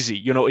easy.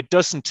 You know, it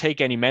doesn't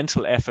take any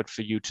mental effort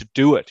for you to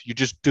do it. You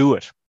just do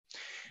it.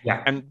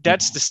 Yeah. And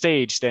that's the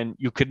stage. Then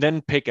you can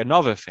then pick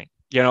another thing,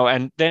 you know,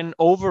 and then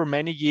over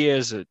many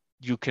years,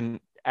 you can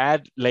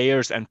add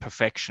layers and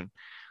perfection,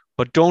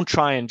 but don't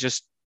try and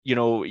just, you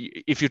know,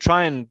 if you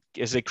try and,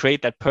 as they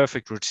create that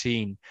perfect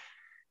routine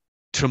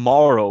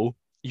tomorrow,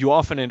 you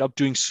often end up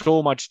doing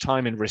so much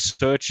time in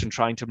research and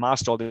trying to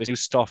master all this new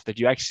stuff that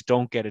you actually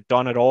don't get it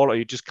done at all, or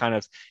you just kind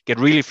of get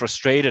really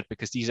frustrated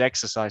because these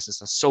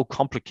exercises are so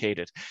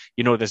complicated.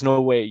 You know, there's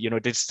no way, you know,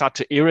 they start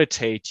to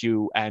irritate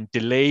you and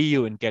delay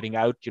you in getting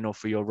out, you know,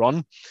 for your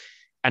run.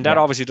 And that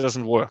obviously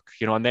doesn't work,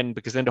 you know, and then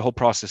because then the whole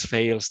process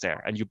fails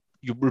there, and you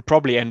will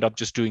probably end up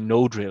just doing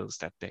no drills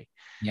that day.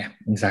 Yeah,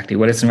 exactly.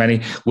 Well, listen,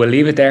 Rennie, we'll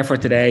leave it there for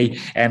today.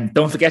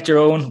 Don't forget your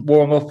own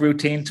warm-up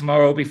routine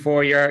tomorrow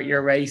before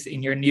your race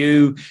in your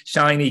new,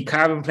 shiny,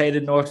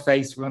 carbon-plated North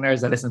Face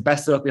runners. And listen,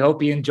 best of luck. We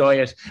hope you enjoy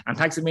it. And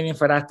thanks a million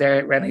for that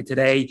there, Rennie,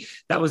 today.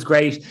 That was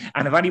great.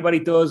 And if anybody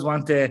does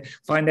want to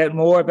find out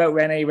more about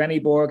Rennie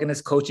Borg and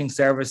his coaching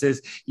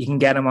services, you can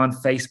get him on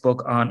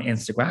Facebook, on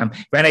Instagram.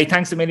 Rennie,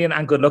 thanks a million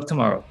and good luck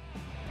tomorrow.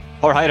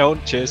 All right,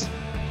 Owen. Cheers.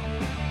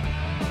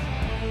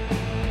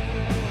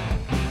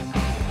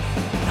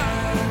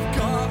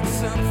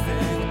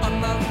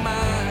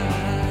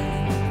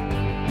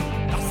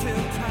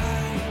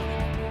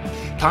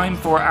 Time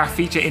for our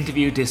feature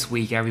interview this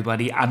week,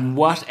 everybody, and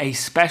what a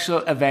special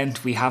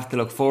event we have to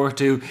look forward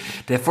to.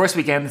 The first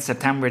weekend in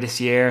September this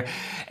year,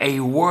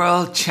 a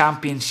World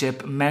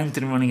Championship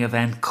mountain running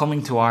event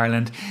coming to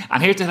Ireland.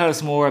 And here to tell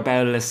us more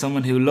about it is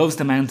someone who loves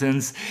the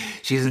mountains.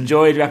 She's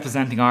enjoyed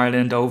representing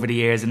Ireland over the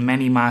years in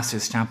many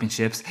Masters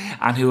Championships,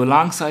 and who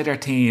alongside her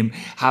team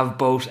have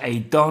both a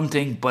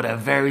daunting but a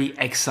very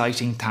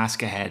exciting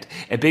task ahead.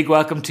 A big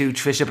welcome to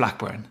Tricia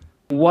Blackburn.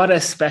 What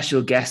a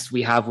special guest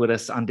we have with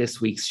us on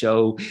this week's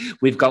show.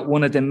 We've got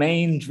one of the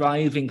main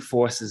driving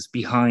forces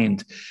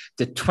behind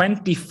the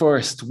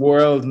 21st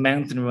World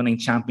Mountain Running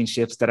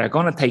Championships that are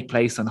going to take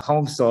place on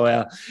home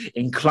soil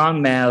in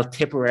Clonmel,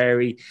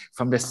 Tipperary,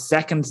 from the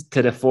 2nd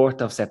to the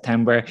 4th of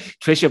September.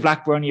 Tricia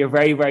Blackburn, you're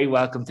very, very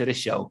welcome to the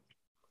show.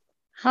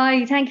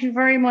 Hi, thank you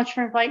very much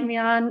for inviting me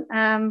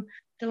on.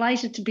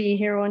 Delighted to be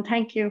here, and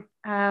thank you.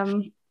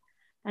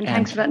 And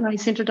thanks for that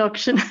nice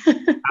introduction.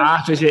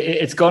 Tricia,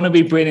 it's going to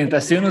be brilliant.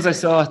 As soon as I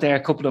saw it there a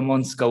couple of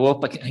months go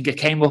up, I think it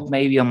came up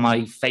maybe on my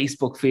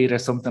Facebook feed or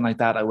something like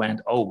that. I went,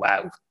 oh,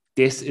 wow,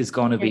 this is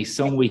going to be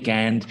some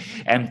weekend.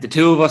 The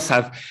two of us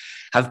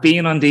have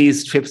been on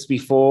these trips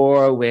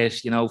before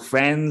with, you know,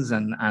 friends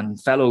and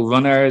fellow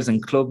runners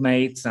and club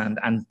mates and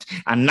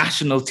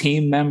national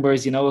team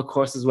members, you know, of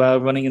course, as well,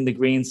 running in the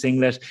green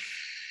singlet.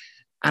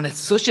 And it's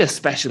such a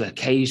special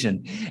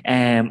occasion.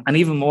 And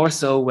even more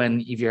so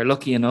when if you're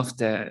lucky enough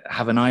to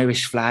have an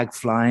Irish flag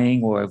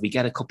flying, or if we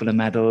get a couple of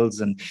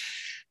medals. And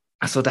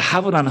so to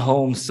have it on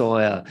home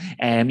soil,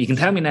 you can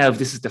tell me now if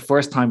this is the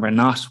first time or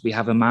not we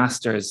have a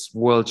Masters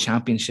World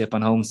Championship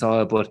on home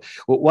soil, but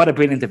what a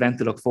brilliant event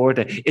to look forward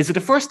to. Is it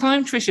the first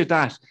time, Tricia,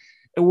 that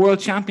a World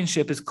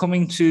Championship is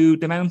coming to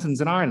the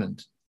mountains in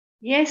Ireland?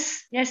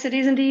 Yes, it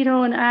is indeed,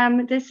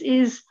 Owen. This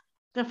is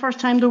the first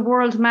time the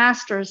World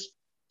Masters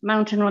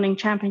Mountain Running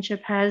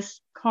Championship has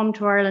come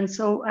to Ireland.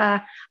 So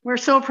we're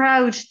so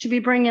proud to be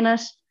bringing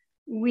it.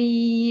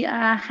 We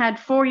had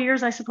 4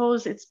 years, I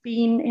suppose, it's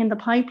been in the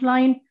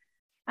pipeline.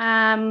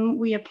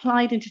 We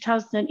applied in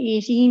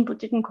 2018, but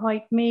didn't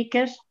quite make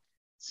it.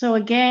 So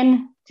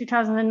again,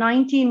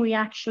 2019, we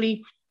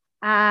actually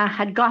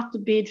had got the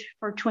bid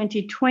for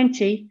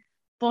 2020.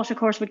 But of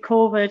course, with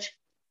COVID,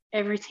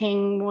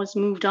 everything was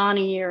moved on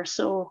a year.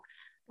 So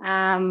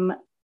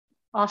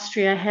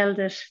Austria held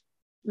it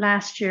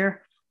last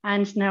year.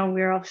 And now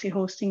we're obviously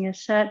hosting it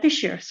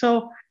this year.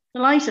 So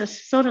delighted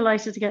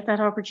to get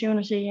that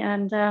opportunity.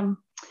 And,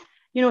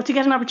 you know, to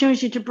get an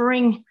opportunity to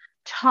bring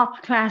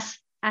top class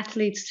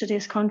athletes to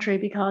this country,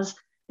 because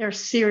they're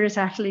serious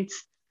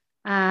athletes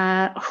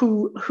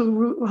who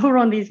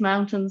run these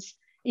mountains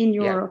in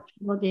Europe. Yeah.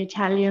 You know, the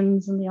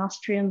Italians and the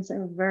Austrians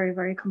are very,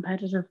 very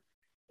competitive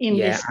in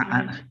this.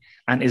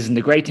 And isn't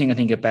the great thing, I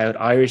think, about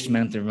Irish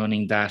mountain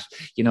running that,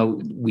 you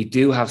know, we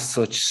do have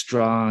such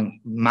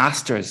strong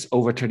masters,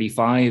 over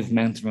 35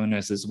 mountain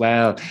runners as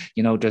well.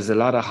 You know, there's a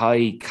lot of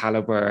high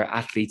caliber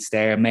athletes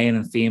there, male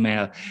and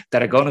female,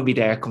 that are going to be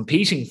there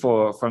competing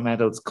for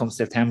medals come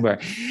September.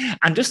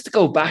 And just to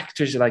go back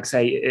to, like,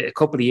 say, a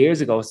couple of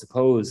years ago, I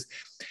suppose,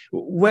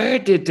 where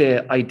did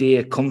the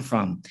idea come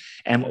from?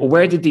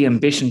 Where did the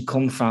ambition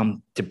come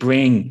from to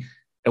bring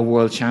a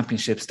World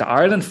Championships to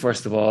Ireland,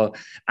 first of all,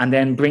 and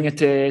then bring it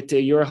to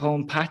your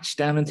home patch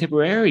down in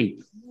Tipperary?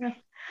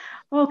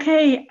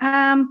 Okay,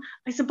 I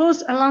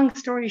suppose a long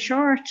story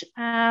short,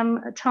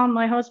 Tom,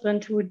 my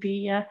husband, who would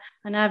be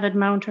an avid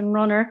mountain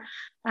runner,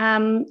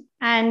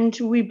 and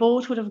we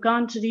both would have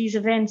gone to these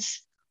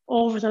events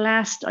over the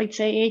last, I'd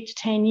say, 8 to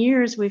 10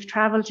 years. We've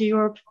traveled to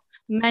Europe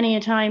many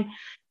a time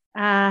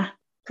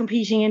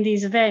competing in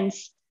these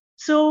events.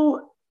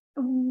 So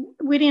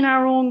within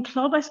our own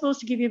club, I suppose,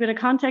 to give you a bit of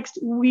context,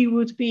 we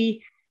would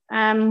be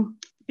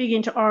big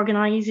into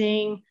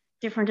organising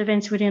different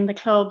events within the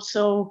club.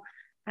 So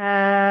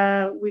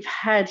we've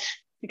had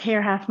the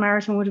Care Half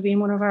Marathon would have been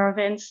one of our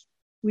events.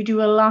 We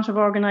do a lot of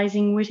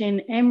organising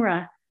within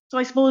EMRA. So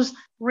I suppose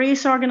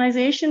race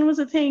organisation was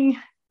a thing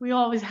we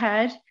always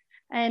had.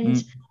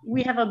 And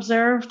we have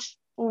observed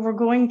over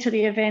going to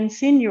the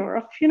events in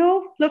Europe, you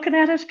know, looking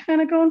at it,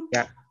 kind of going,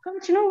 God,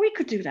 you know, we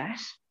could do that.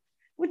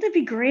 Wouldn't it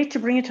be great to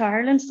bring it to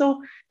Ireland?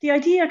 So the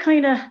idea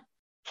kind of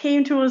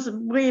came to us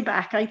way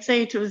back. I'd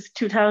say it was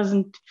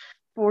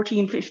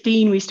 2014,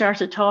 15. We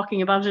started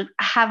talking about it,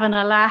 having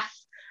a laugh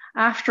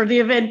after the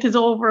event is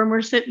over, and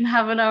we're sitting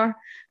having our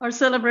or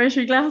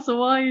celebratory glass of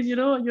wine, and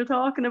you're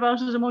talking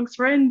about it amongst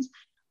friends.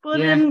 But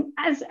Yeah.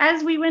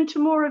 as we went to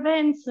more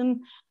events,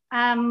 and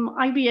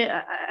I'd be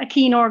a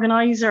keen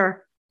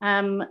organizer,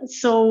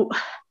 so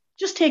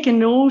just taking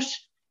note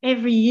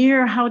every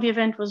year how the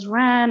event was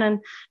ran and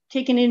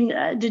taking in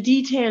the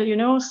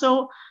detail,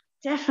 So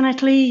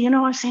definitely, I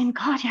was saying,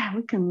 God, yeah,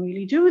 we can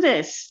really do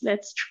this.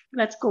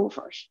 Let's go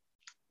for it.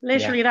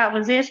 Literally, that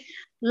was it.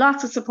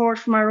 Lots of support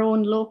from our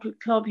own local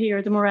club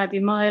here, the Moraby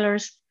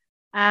Milers.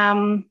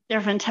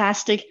 They're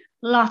fantastic.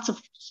 Lots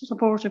of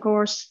support, of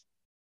course,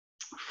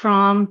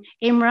 from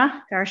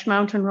IMRA, Irish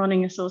Mountain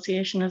Running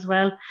Association as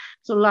well.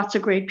 So lots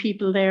of great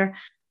people there.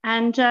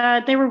 And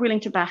they were willing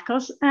to back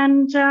us.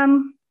 And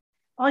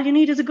all you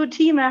need is a good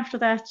team after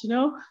that.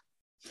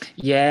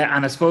 Yeah,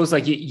 and I suppose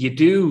like you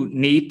do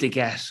need to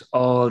get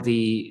all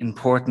the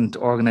important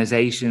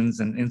organizations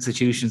and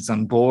institutions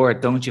on board,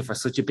 don't you, for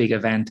such a big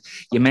event?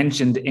 You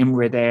mentioned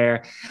IMRA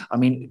there. I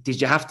mean, did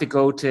you have to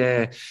go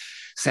to,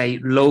 say,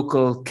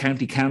 local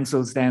county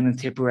councils then in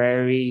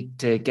Tipperary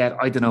to get,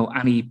 I don't know,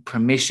 any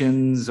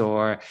permissions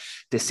or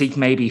to seek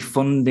maybe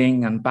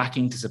funding and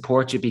backing to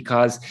support you?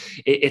 Because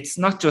it's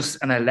not just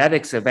an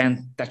athletics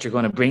event that you're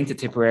going to bring to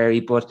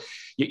Tipperary, but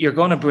you're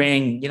going to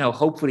bring,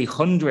 hopefully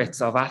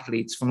hundreds of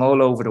athletes from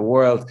all over the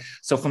world.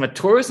 So from a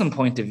tourism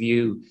point of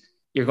view,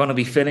 you're going to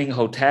be filling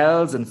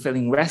hotels and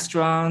filling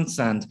restaurants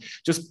and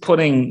just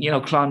putting,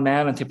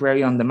 Clonmel and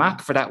Tipperary on the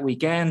map for that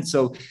weekend.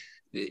 So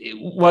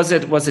was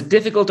it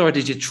difficult, or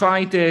did you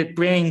try to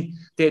bring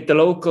the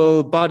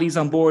local bodies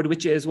on board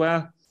with you as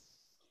well?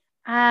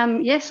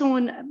 Yes,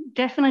 Owen,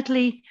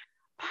 definitely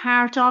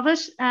part of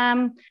it.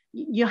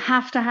 You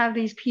have to have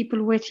these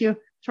people with you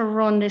to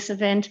run this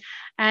event.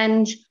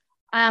 And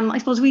I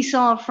suppose we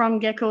saw from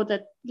get-go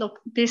that, look,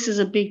 this is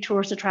a big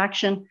tourist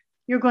attraction.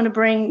 You're going to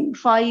bring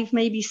 500,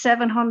 maybe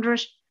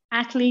 700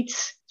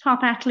 athletes,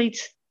 top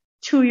athletes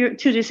to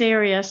this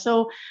area.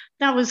 So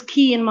that was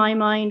key in my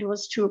mind,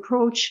 was to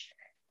approach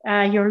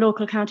your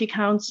local county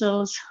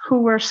councils,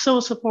 who were so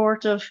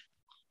supportive.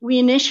 We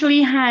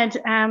initially had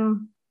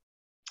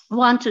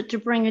wanted to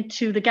bring it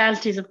to the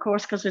Galties, of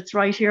course, because it's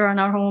right here on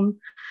our home,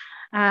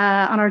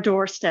 on our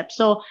doorstep.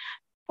 So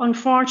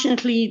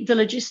unfortunately, the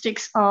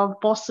logistics of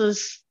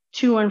buses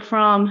to and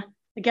from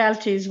the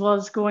Galties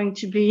was going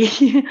to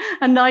be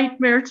a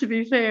nightmare, to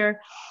be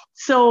fair.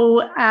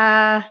 So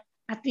at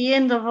the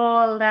end of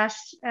all that,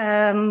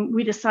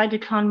 we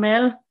decided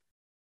Clonmel,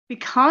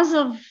 because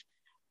of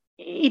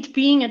it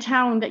being a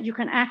town that you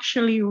can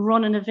actually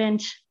run an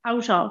event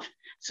out of.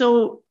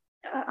 So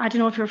I don't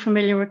know if you're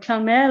familiar with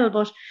Clonmel,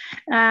 but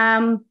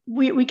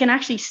we can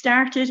actually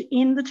start it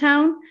in the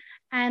town,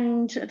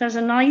 and there's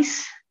a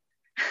nice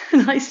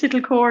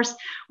little course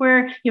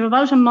where you have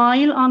about a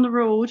mile on the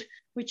road,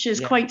 which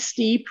is quite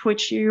steep,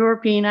 which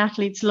European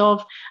athletes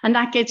love, and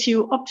that gets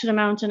you up to the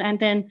mountain, and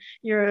then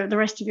the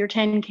rest of your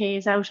 10K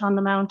is out on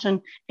the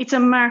mountain. It's a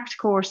marked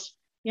course,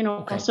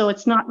 so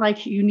it's not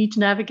like you need to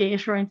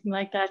navigate or anything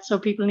like that, so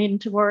people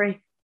needn't to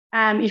worry.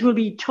 It will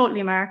be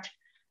totally marked.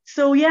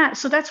 So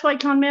that's why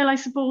Clonmel, I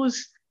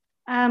suppose,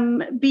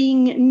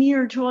 being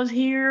near to us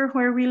here,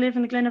 where we live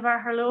in the Glen of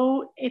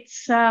Aherlow,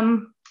 it's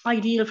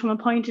ideal from a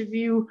point of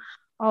view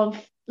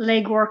of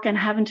legwork and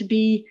having to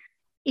be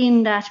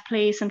in that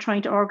place and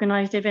trying to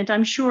organise the event.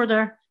 I'm sure there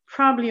are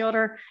probably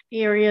other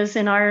areas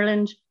in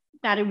Ireland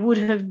that it would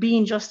have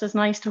been just as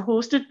nice to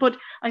host it, but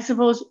I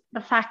suppose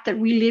the fact that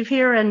we live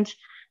here and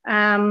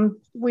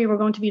we were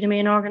going to be the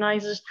main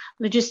organisers,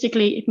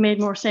 logistically it made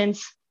more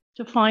sense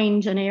to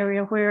find an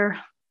area where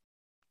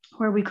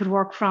we could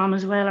work from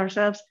as well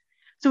ourselves.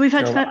 So we've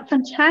had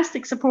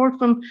fantastic support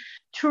from the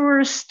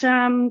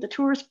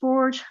tourist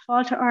board,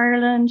 Fáilte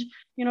Ireland.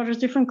 There's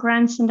different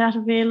grants and that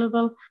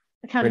available.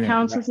 The county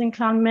councils in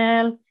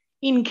Clonmel,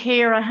 in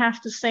Care, I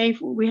have to say,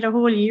 we had a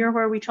whole year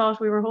where we thought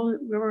we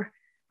were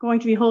going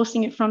to be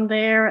hosting it from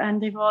there,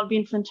 and they've all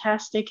been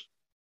fantastic.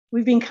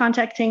 We've been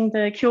contacting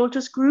the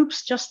Kyotos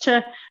groups just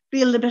to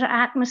build a bit of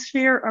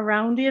atmosphere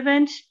around the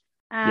event,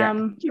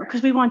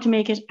 because we want to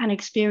make it an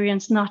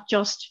experience, not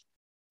just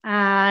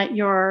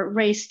your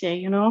race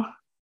day,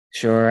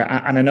 Sure.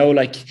 And I know,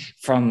 like,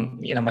 from,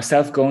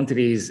 myself going to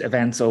these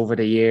events over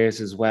the years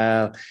as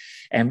well,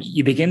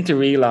 you begin to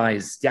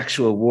realize the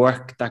actual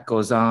work that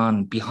goes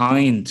on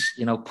behind,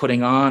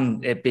 putting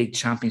on a big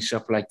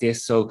championship like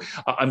this. So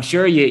I'm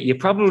sure you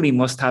probably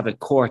must have a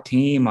core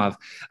team of,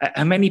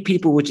 how many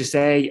people would you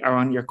say are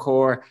on your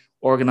core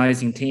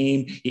organising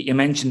team? You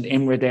mentioned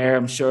IMRA there.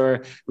 I'm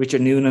sure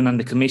Richard Noonan and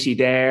the committee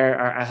there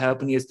are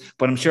helping you,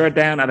 but I'm sure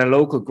down at a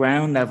local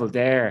ground level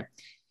there,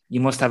 you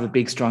must have a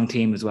big, strong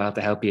team as well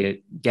to help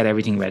you get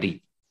everything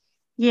ready.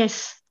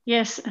 Yes.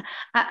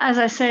 As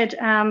I said,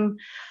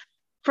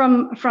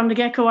 from the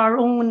get-go, our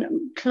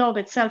own club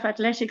itself,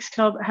 Athletics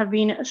Club, have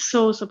been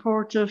so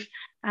supportive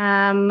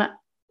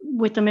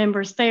with the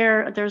members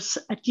there. There's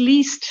at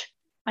least,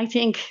 I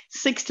think,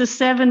 6 to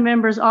 7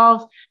 members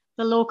of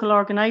the local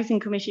organising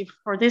committee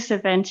for this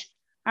event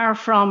are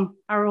from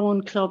our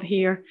own club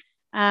here.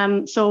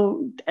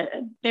 So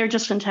they're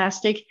just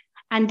fantastic.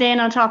 And then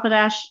on top of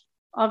that,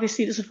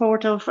 obviously the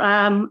support of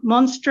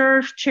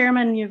Munster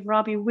chairman. You've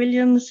Robbie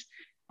Williams,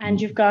 and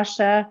you've got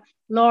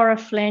Laura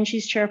Flynn.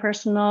 She's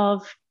chairperson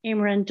of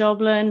Imran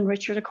Dublin.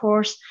 Richard, of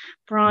course,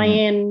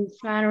 Brian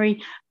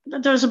Flannery.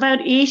 There's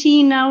about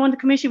 18 now on the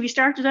committee. We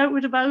started out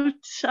with about,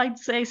 I'd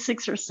say,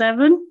 6 or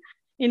 7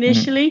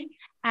 initially,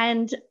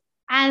 and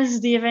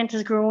as the event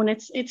has grown,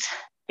 it's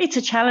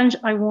a challenge.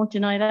 I won't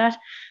deny that.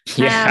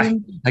 Yeah,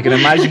 I can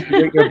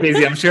imagine you're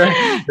busy. I'm sure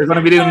you're going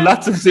to be doing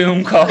lots of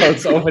Zoom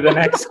calls over the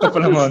next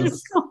couple of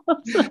months.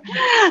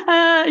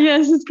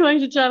 Yes, it's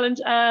quite a challenge.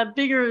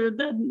 Bigger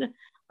than,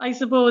 I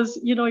suppose,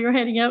 you're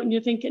heading out and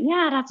you're thinking,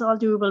 yeah, that's all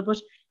doable. But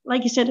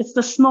like you said, it's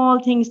the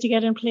small things to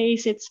get in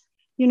place. It's,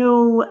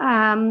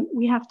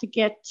 we have to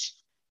get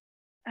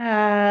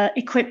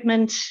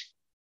equipment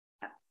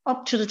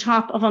up to the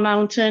top of a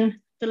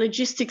mountain, the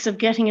logistics of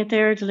getting it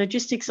there, the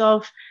logistics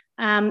of,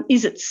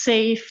 is it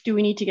safe? Do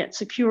we need to get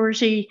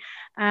security?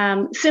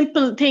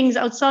 Simple things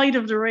outside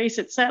of the race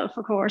itself,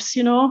 of course,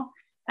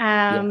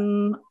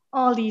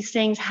 all these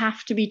things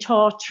have to be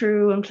thought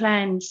through and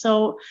planned.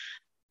 So,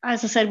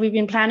 as I said, we've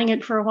been planning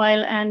it for a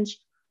while, and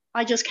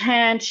I just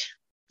can't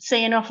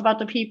say enough about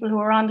the people who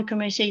are on the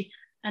committee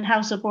and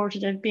how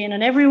supportive they've been.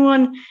 And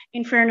everyone,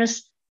 in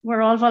fairness,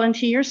 we're all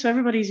volunteers, so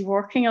everybody's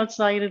working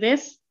outside of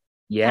this.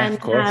 Yeah, and,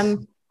 of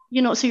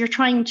course. So you're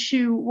trying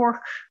to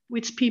work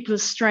with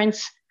people's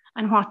strengths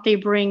and what they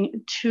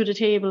bring to the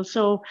table.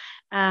 So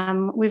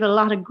we've a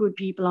lot of good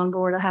people on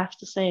board, I have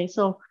to say.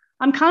 So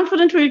I'm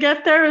confident we'll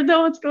get there,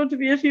 though it's going to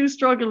be a few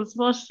struggles,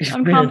 but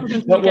I'm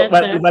confident we'll get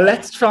there. Well,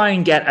 let's try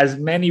and get as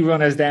many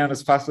runners down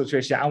as possible,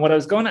 Tricia. And what I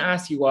was going to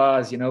ask you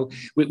was,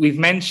 we've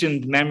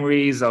mentioned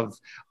memories of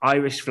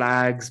Irish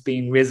flags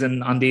being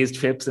risen on these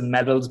trips and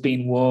medals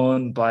being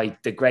won by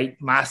the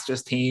great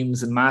Masters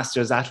teams and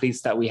Masters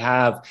athletes that we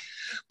have.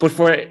 But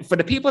for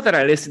the people that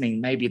are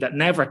listening, maybe that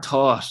never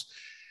thought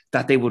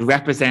that they would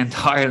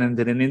represent Ireland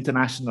in an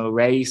international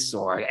race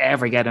or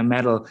ever get a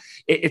medal.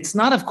 It's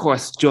not, of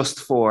course, just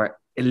for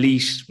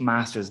elite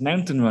Masters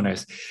mountain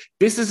runners.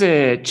 This is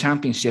a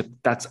championship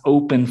that's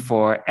open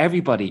for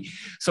everybody.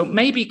 So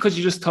maybe could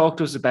you just talk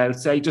to us about,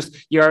 say, just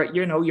your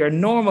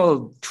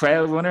normal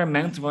trail runner,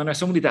 mountain runner,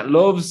 somebody that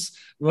loves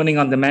running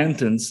on the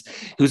mountains,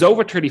 who's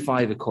over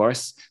 35, of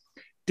course.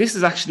 This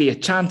is actually a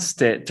chance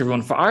to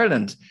run for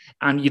Ireland.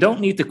 And you don't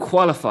need to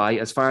qualify,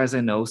 as far as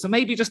I know. So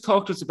maybe just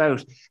talk to us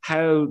about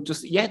how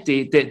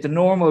the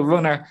normal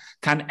runner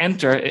can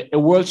enter a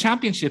World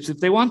Championships if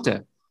they want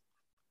to.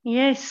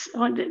 Yes,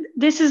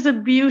 this is the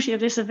beauty of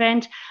this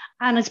event.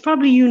 And it's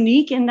probably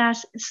unique in that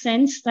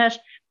sense that,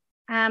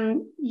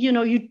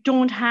 you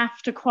don't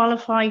have to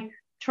qualify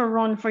to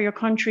run for your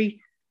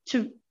country,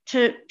 to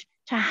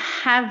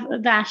have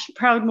that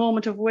proud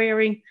moment of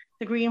wearing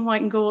the green,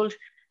 white and gold,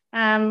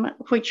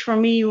 which for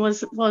me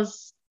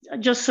was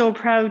just so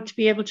proud to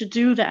be able to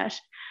do that.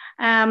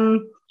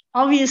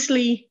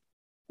 Obviously,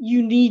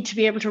 you need to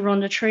be able to run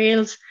the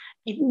trails.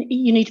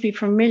 You need to be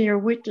familiar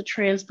with the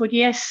trails. But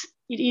yes,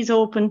 it is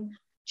open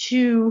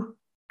to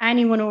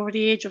anyone over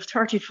the age of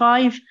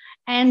 35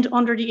 and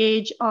under the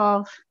age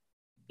of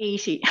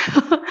 80.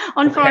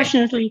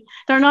 Unfortunately,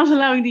 they're not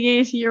allowing the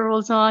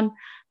 80-year-olds on.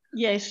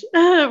 Yes,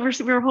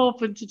 we're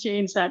hoping to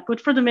change that. But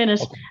for the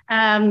minute,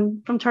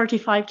 from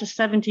 35 to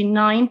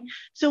 79.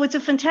 So it's a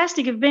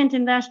fantastic event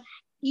in that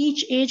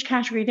each age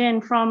category then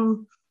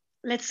from,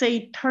 let's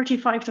say,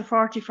 35 to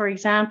 40, for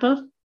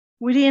example,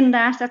 within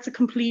that's a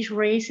complete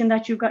race in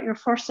that you've got your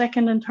first,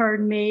 second and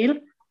third male,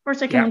 first,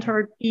 second and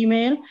third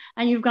female,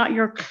 and you've got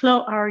your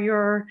club or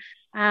your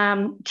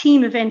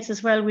team events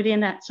as well within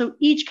that. So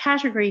each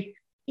category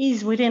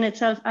is within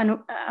itself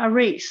a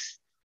race.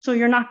 So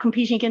you're not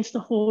competing against the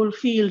whole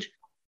field.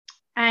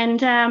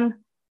 And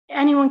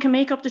anyone can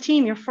make up the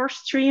team. Your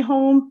first 3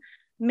 home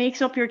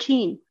makes up your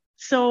team.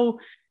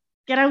 So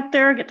get out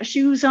there, get the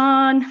shoes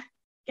on,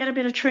 get a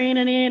bit of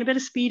training in, a bit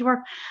of speed work.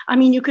 I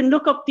mean, you can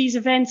look up these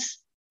events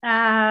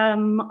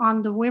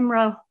on the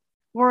WIMRA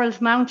World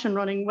Mountain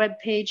Running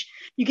webpage.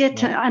 You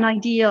get an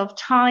idea of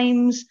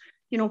times,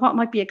 what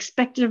might be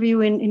expected of you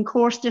in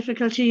course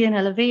difficulty and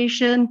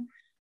elevation.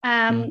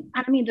 And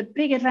I mean, the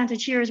big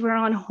advantage here is we're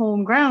on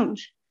home ground.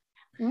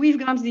 We've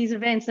gone to these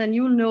events and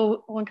you'll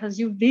know, because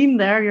you've been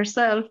there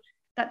yourself,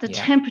 that the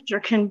temperature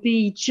can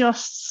be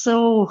just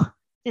so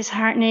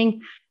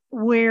disheartening.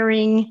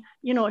 Wearing,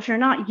 if you're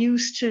not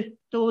used to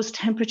those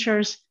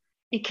temperatures,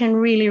 it can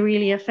really,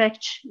 really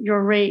affect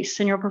your race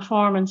and your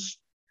performance.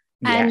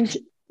 Yeah. And,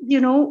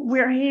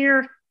 we're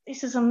here.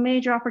 This is a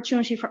major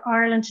opportunity for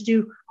Ireland to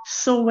do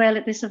so well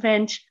at this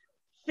event.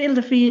 Fill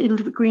the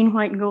field with green,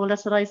 white and gold.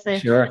 That's what I say.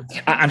 Sure.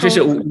 And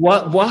Tricia,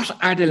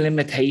 what are the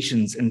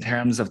limitations in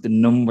terms of the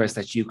numbers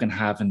that you can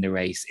have in the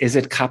race? Is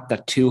it capped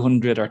at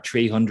 200 or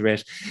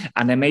 300?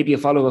 And then maybe a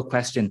follow-up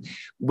question,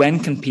 when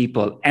can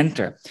people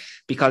enter?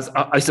 Because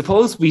I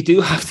suppose we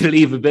do have to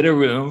leave a bit of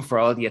room for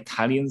all the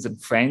Italians and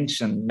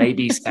French and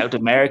maybe South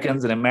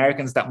Americans and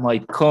Americans that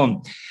might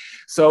come.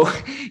 So,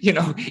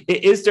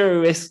 is there a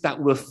risk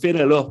that will fill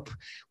it up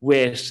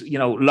with,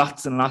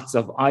 lots and lots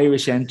of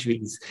Irish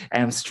entries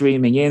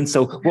streaming in?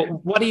 So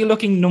what are you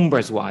looking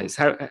numbers wise?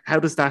 How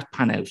does that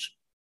pan out?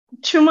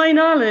 To my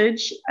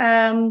knowledge,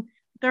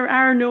 there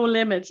are no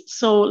limits.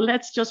 So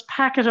let's just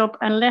pack it up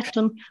and let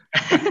them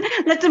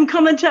let them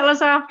come and tell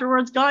us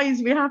afterwards,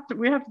 guys. We have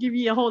to give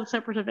you a whole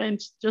separate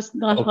event. Just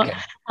not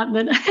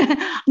happening.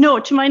 No,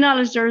 to my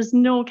knowledge, there is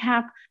no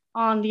cap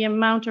on the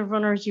amount of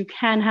runners you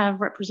can have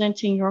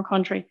representing your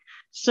country.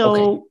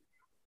 So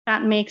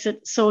that makes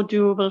it so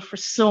doable for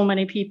so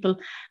many people.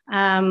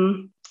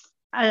 I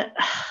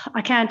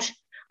can't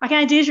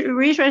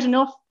reiterate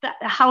enough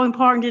how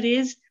important it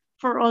is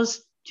for us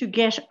to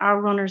get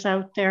our runners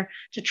out there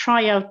to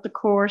try out the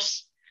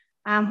course.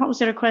 What was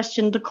the other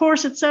question? The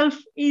course itself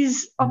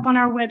is up on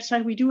our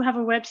website. We do have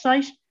a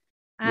website.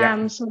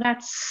 So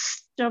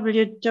that's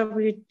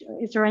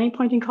is there any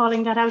point in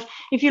calling that out?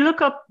 If you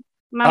look up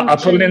Mountain, I'll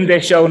put it in the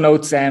show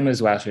notes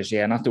as well, Trish.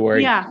 Yeah, not to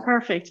worry. Yeah,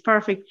 perfect.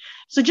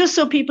 So just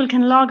so people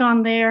can log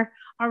on there,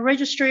 our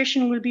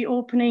registration will be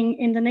opening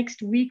in the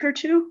next week or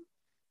two.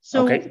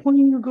 So when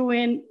you go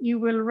in, you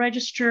will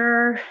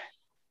register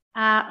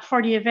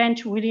for the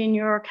event within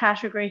your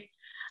category.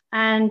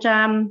 And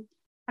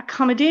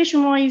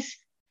accommodation wise,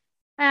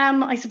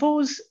 I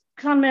suppose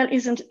Clonmel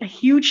isn't a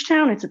huge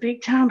town. It's a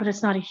big town, but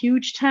it's not a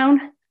huge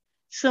town.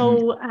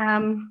 So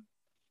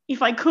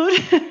if I could,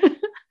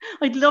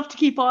 I'd love to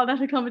keep all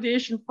that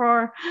accommodation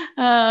for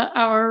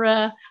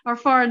our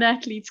foreign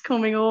athletes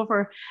coming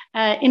over,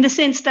 in the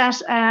sense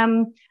that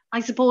I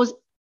suppose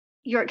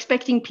you're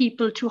expecting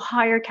people to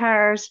hire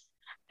cars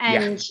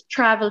and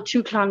travel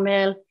to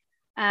Clonmel.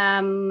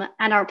 And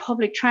our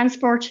public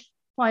transport,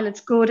 while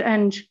it's good,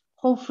 and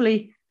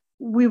hopefully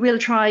we'll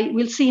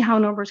see how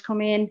numbers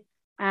come in,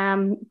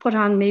 put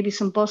on maybe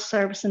some bus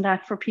service and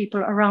that for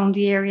people around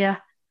the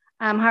area.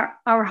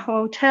 Our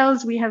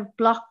hotels, we have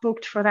block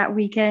booked for that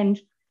weekend.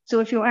 So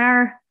if you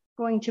are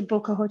going to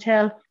book a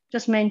hotel,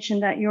 just mention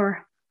that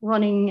you're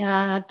running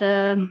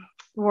the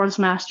World's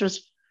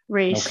Masters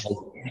race.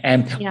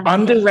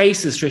 On the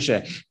races,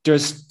 Tricia,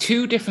 there's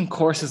two different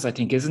courses, I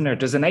think, isn't there?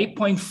 There's an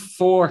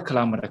 8.4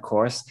 kilometer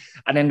course,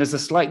 and then there's a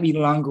slightly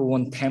longer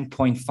one,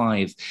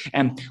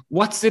 10.5.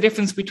 What's the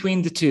difference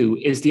between the two?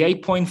 Is the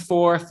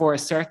 8.4 for a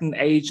certain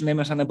age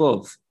limit and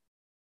above?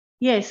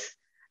 Yes.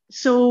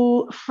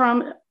 So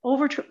from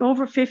over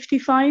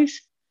 55s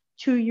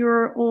to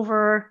your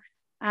over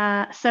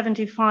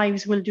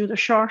 75s will do the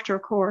shorter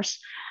course.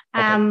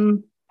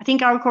 I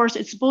think our course,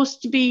 it's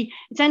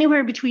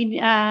anywhere between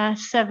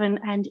 7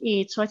 and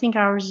 8. So I think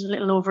ours is a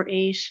little over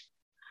 8.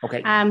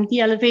 The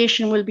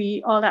elevation will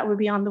be on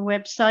the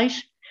website.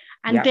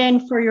 And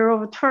then for your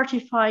over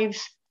 35s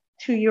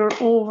to your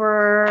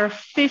over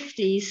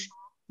 50s,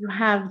 you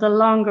have the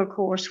longer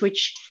course,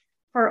 which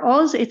for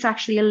us, it's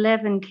actually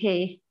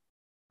 11K,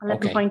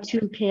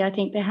 11.2K, I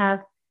think they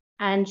have.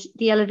 And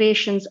the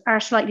elevations are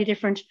slightly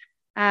different.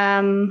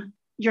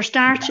 Your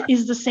start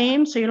is the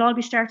same, so you'll all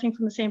be starting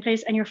from the same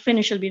place, and your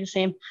finish will be the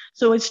same.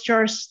 So it's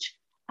just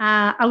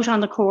out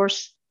on the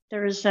course.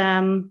 There's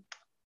going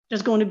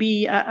to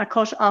be a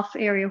cut-off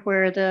area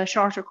where the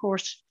shorter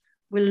course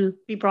will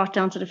be brought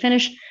down to the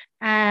finish,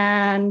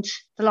 and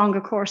the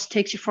longer course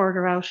takes you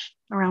further out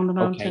around the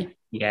mountain.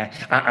 Yeah,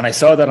 and I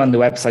saw that on the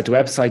website. The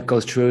website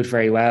goes through it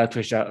very well,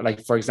 Tricia.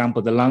 Like, for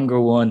example, the longer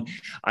one,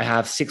 I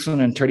have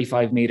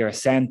 635 meter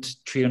ascent,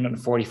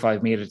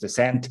 345 meter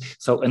descent.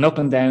 So an up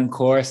and down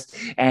course.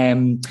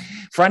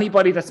 For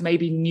anybody that's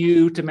maybe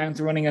new to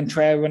mountain running and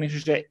trail running,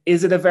 Tricia,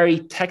 is it a very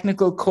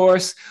technical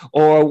course,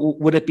 or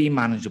would it be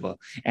manageable?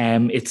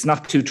 It's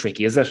not too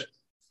tricky, is it?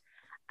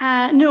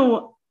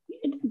 No,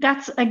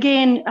 that's,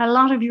 again, a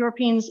lot of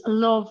Europeans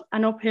love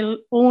an uphill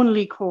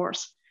only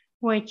course,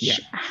 which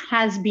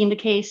has been the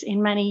case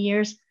in many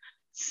years.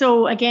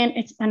 So again,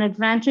 it's an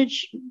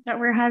advantage that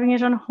we're having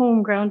it on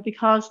home ground,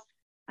 because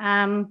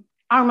our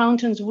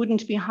mountains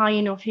wouldn't be high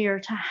enough here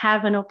to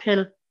have an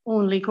uphill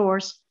only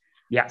course.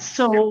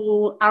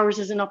 So ours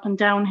is an up and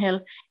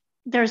downhill.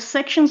 There's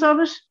sections of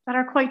it that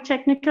are quite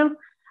technical,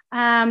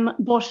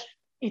 but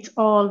it's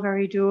all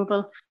very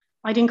doable.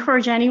 I'd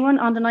encourage anyone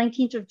on the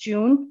 19th of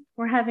June,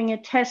 we're having a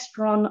test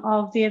run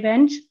of the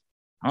event.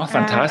 Oh,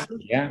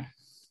 fantastic.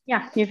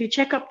 If you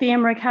check up the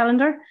EMRA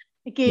calendar,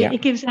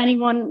 it gives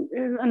anyone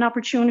an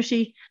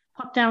opportunity,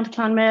 pop down to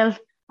Clonmel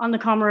on the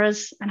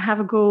Comaras and have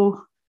a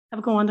go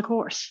on the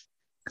course.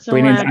 So,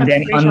 brilliant. And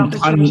then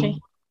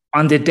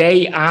on the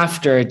day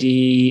after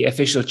the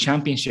official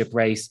championship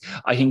race,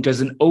 I think there's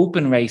an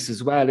open race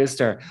as well, is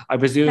there? I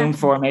presume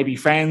for maybe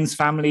friends,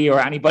 family, or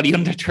anybody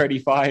under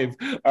 35,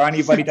 or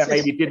anybody that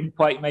maybe didn't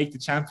quite make the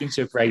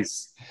championship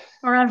race.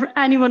 Or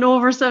anyone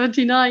over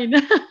 79.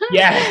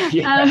 Yes,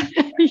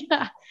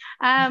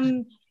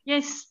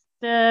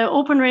 the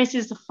open race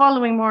is the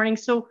following morning.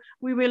 So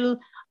we will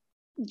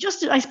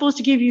just, I suppose,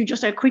 to give you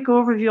just a quick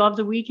overview of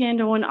the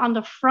weekend, on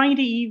the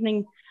Friday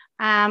evening,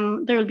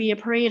 there will be a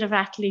parade of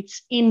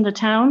athletes in the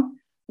town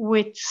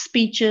with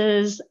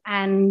speeches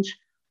and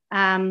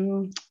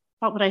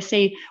what would I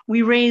say?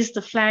 We raise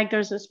the flag.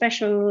 There's a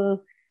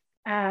special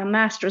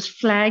master's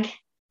flag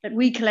that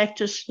we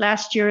collected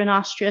last year in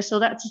Austria. So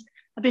that's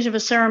a bit of a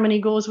ceremony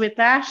goes with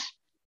that.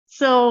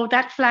 So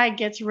that flag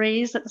gets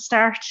raised at the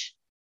start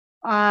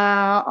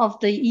of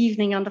the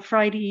evening on the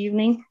Friday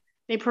evening.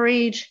 They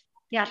parade,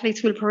 the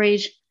athletes will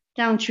parade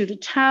down through the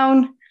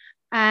town,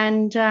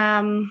 and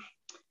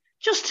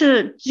just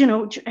to,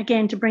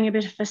 again, to bring a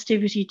bit of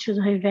festivity to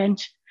the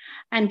event.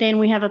 And then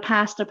we have a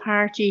pasta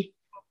party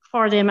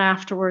for them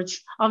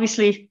afterwards.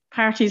 Obviously,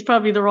 party is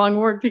probably the wrong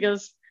word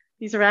because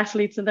these are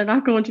athletes and they're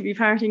not going to be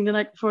partying the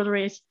night before the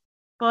race.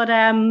 But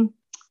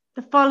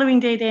the following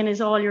day then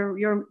is all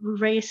your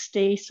race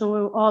day.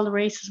 So all the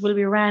races will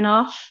be ran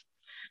off.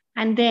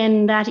 And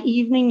then that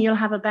evening, you'll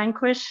have a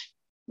banquet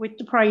with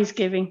the prize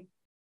giving.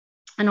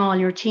 And all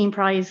your team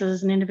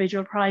prizes and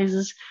individual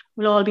prizes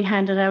will all be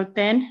handed out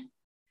then.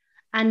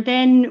 And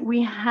then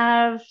we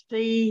have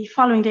the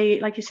following day,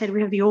 like you said,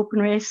 we have the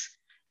open race,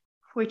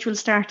 which will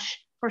start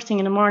first thing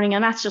in the morning.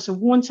 And that's just a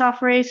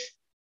once-off race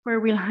where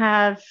we'll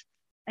have,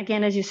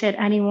 again, as you said,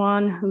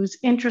 anyone who's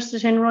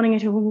interested in running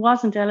it who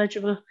wasn't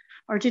eligible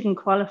or didn't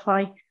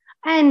qualify.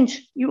 And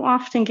you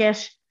often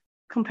get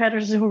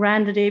competitors who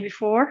ran the day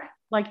before,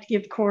 like to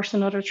give the course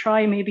another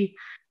try, maybe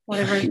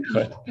whatever,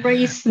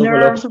 race,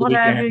 nerves,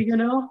 whatever,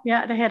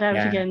 they head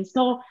out again.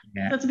 So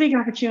that's a big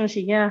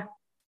opportunity,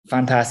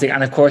 Fantastic.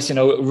 And of course,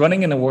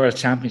 running in a world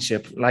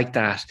championship like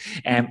that,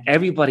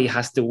 everybody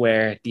has to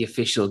wear the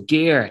official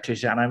gear,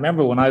 Tricia. And I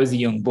remember when I was a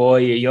young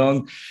boy, a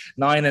young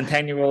 9 and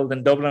 10-year-old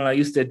in Dublin, I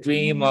used to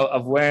dream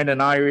of wearing an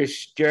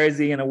Irish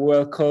jersey in a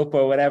World Cup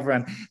or whatever.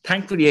 And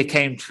thankfully it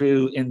came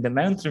true in the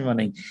mountain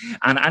running.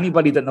 And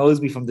anybody that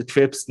knows me from the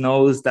trips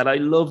knows that I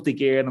love the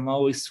gear and I'm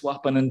always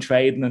swapping and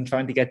trading and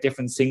trying to get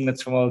different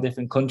singlets from all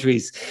different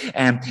countries.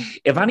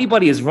 If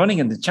anybody is running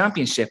in the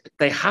championship,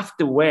 they have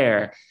to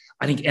wear,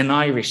 I think, an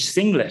Irish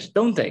singlet,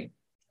 don't they?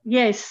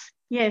 Yes,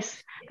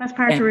 that's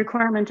part of the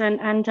requirement.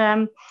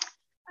 And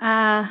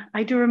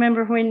I do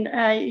remember when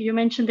you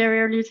mentioned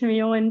there earlier to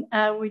me, Owen,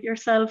 with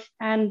yourself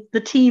and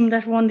the team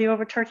that won the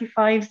over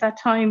 35s that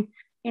time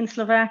in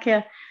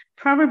Slovakia.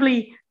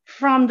 Probably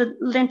from the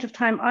length of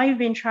time I've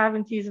been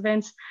traveling to these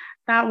events,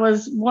 that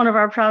was one of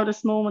our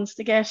proudest moments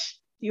to get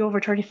the over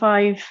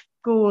 35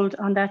 gold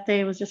on that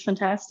day. Was just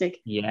fantastic.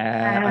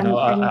 I know.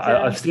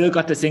 I've still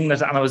got the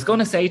singlet, and I was going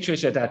to say,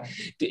 Tricia, that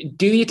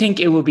do you think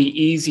it will be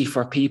easy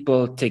for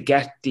people to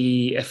get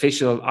the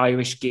official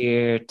Irish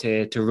gear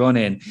to run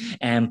in?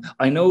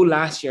 I know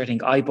last year, I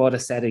think I bought a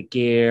set of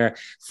gear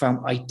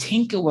from, I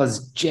think it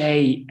was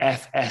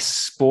JFS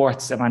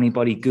Sports. If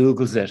anybody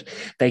Googles it,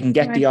 they can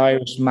get the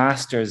Irish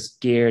Masters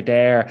gear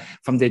there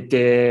from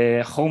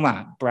the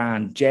Homa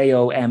brand,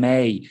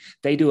 JOMA.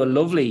 They do a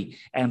lovely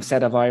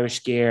set of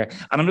Irish gear,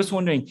 and I'm just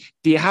wondering,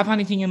 do you have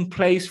anything in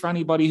place for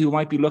anybody who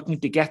might be looking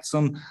to get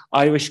some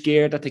Irish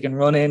gear that they can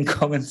run in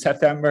come in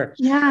September?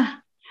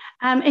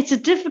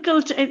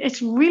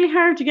 It's really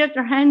hard to get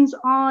your hands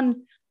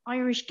on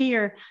Irish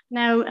gear.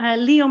 Now,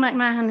 Leo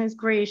McMahon is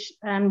great.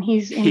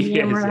 He's in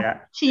the Emerald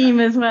team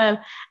as well.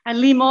 And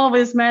Liam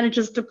always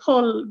manages to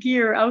pull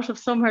gear out of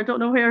somewhere. I don't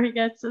know where he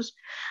gets it.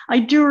 I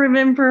do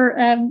remember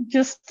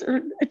just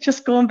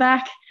going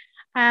back,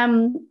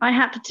 I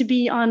happened to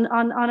be on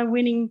a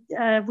winning,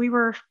 we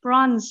were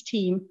bronze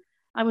team.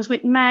 I was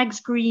with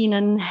Mags Green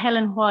and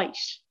Helen White.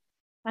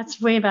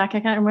 That's way back. I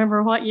can't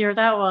remember what year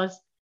that was.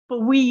 But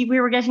we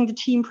were getting the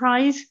team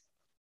prize.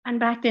 And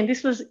back then,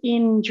 this was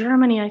in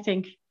Germany, I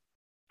think.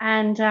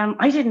 And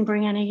I didn't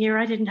bring any gear.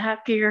 I didn't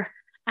have gear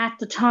at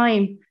the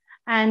time.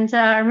 And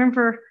I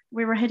remember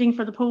we were heading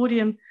for the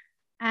podium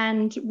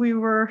and we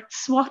were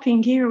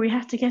swapping gear. We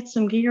had to get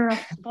some gear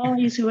off the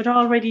boys who had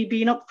already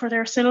been up for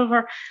their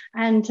silver.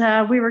 And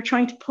we were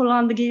trying to pull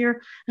on the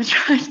gear and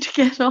trying to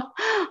get up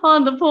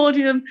on the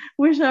podium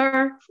with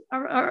our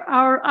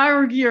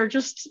gear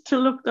just to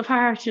look the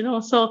part,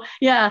 So,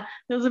 there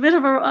was a bit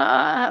of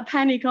a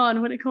panic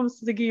on when it comes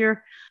to the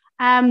gear.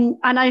 And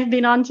I've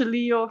been on to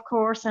Leo, of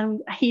course,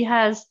 and he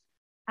has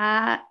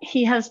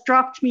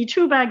dropped me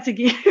 2 bags of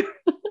gear.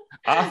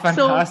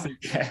 Fantastic.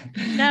 So,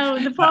 now,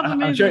 the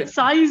problem is with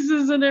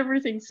sizes and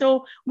everything.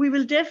 So we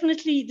will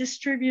definitely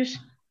distribute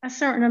a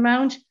certain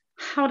amount.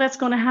 How that's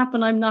going to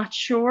happen, I'm not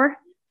sure.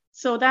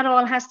 So that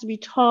all has to be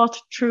thought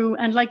through.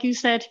 And like you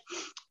said,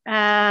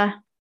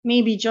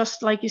 maybe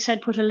just like you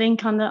said, put a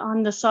link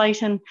on the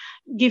site and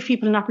give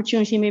people an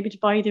opportunity maybe to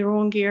buy their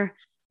own gear.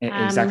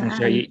 Exactly,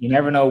 sure. You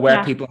never know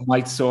where people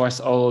might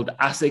source old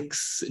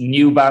Asics,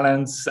 New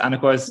Balance, and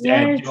of course,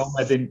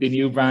 the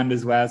new brand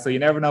as well. So you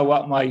never know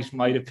what might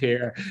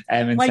appear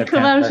in might September.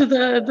 Come out of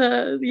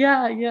the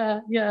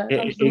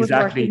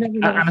exactly.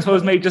 And I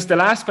suppose maybe just the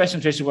last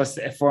question, Tricia, was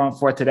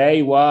for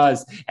today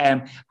was,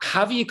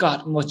 have you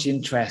got much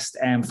interest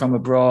from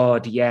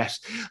abroad yet?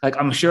 Like,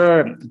 I'm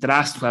sure the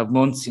last 12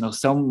 months,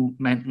 some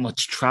meant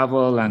much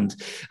travel and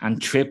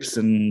trips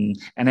and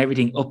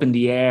everything up in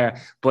the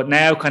air, but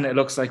now kind of it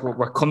looks like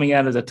we're coming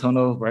out of the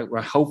tunnel.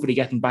 We're hopefully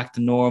getting back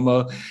to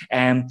normal.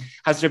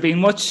 Has there been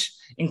much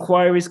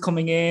inquiries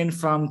coming in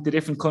from the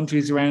different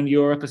countries around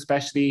Europe,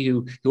 especially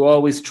who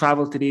always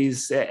travel to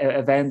these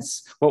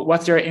events?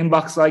 What's your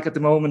inbox like at the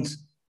moment?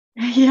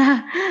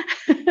 Yeah,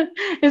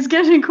 it's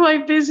getting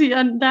quite busy,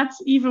 and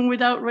that's even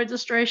without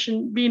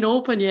registration being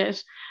open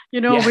yet.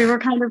 We were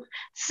kind of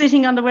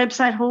sitting on the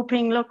website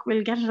hoping, look,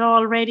 we'll get it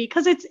all ready,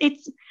 because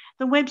it's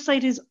the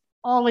website is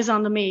always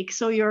on the make.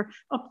 So you're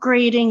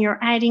upgrading, you're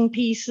adding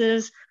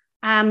pieces.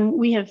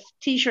 We have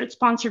t-shirts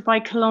sponsored by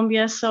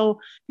Columbia, so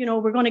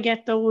we're going to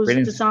get those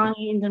Brilliant.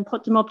 designed and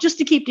put them up just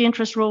to keep the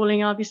interest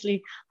rolling,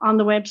 obviously, on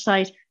the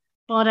website.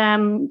 But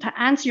to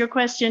answer your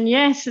question,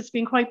 yes, it's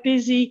been quite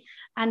busy,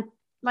 and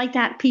like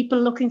that,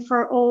 people looking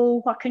for,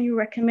 what can you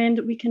recommend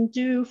that we can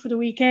do for the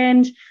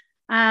weekend?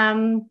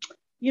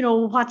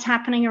 What's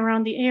happening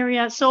around the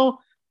area. So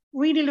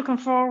really looking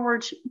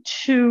forward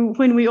to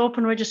when we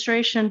open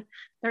registration.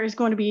 There is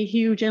going to be a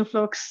huge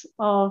influx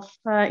of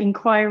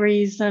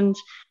inquiries, and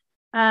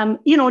and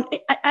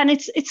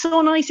it's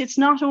so nice. It's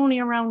not only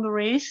around the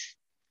race.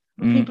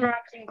 People are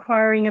actually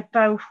inquiring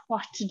about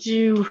what to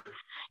do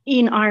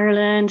in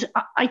Ireland.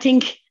 I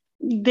think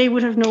they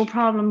would have no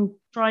problem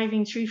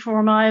driving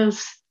 3-4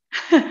 miles.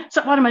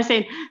 So what am I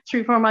saying?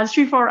 3-4 miles,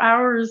 3-4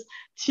 hours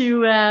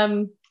to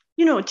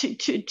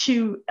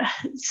to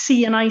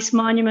see an ice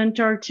monument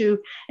or to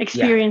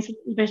experience a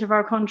little bit of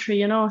our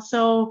country.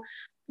 So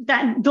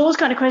that those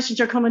kind of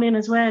questions are coming in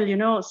as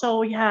well.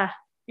 So yeah,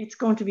 it's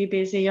going to be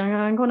busy.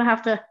 I'm going to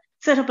have to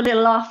set up a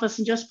little office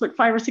and just put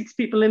 5 or 6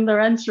 people in there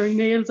answering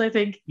mails, I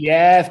think.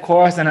 Yeah, of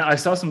course. And I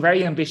saw some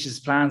very ambitious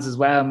plans as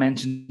well,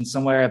 mentioned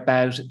somewhere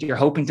about you're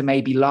hoping to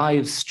maybe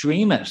live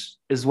stream it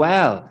as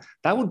well.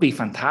 That would be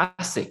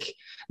fantastic.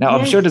 Now, yes.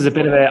 I'm sure there's a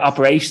bit of an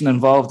operation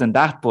involved in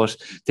that, but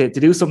to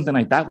do something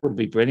like that would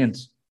be brilliant.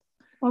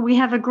 Well, we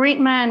have a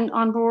great man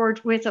on board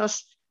with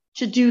us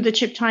to do the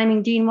chip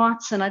timing, Dean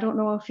Watson. I don't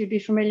know if you'd be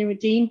familiar with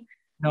Dean.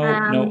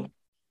 No.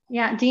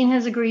 Yeah, Dean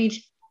has agreed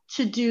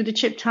to do the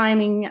chip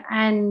timing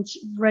and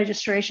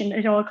registration.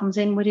 It all comes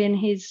in within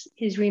his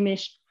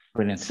remit.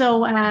 Brilliant.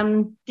 So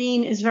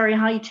Dean is very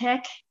high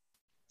tech.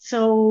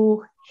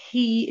 So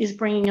he is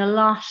bringing a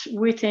lot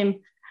with him.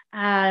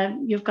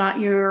 You've got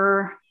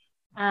your,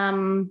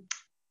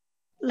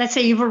 let's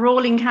say you have a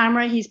rolling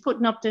camera. He's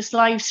putting up this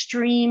live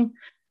stream.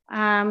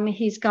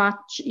 He's got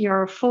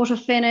your photo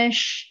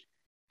finish.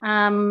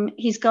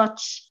 He's got,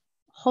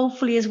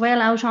 hopefully as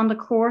well, out on the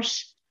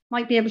course,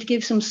 might be able to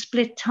give some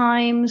split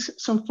times,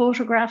 some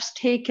photographs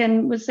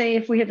taken, we'll say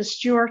if we have a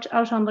steward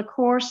out on the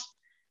course,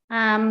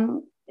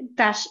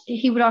 that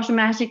he would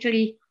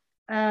automatically,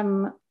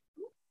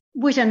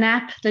 with an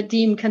app that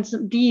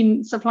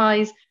Dean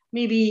supplies,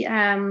 maybe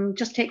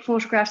just take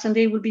photographs and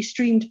they will be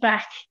streamed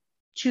back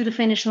to the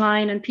finish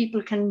line and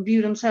people can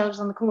view themselves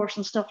on the course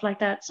and stuff like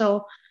that.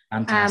 So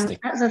fantastic.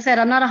 As I said,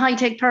 I'm not a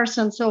high-tech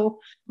person, so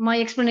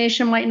my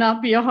explanation might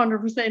not be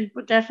 100%,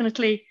 but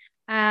definitely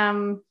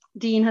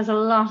Dean has a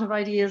lot of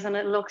ideas and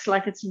it looks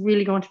like it's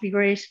really going to be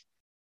great.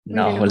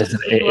 No, well, listen,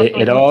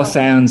 it all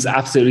sounds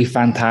absolutely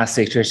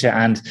fantastic, Tricia.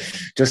 And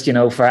just,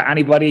 for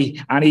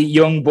anybody, any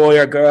young boy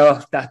or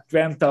girl that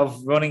dreamt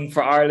of running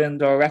for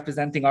Ireland or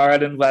representing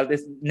Ireland, well,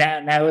 this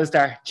now is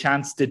their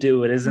chance to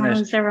do it, isn't it? Now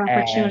is their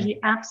opportunity,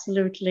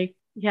 absolutely.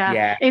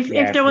 Yeah.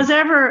 If there was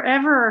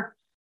ever,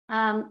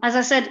 as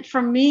I said,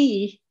 for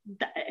me,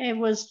 it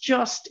was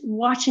just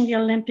watching the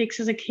Olympics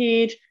as a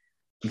kid,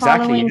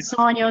 following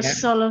Sonia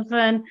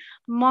O'Sullivan.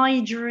 My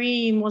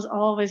dream was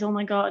always, oh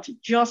my God,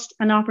 just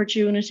an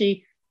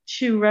opportunity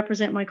to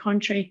represent my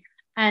country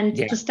and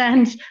to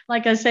stand,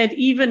 like I said,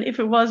 even if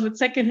it was with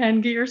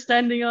secondhand gear,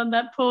 standing on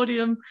that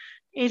podium,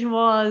 it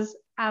was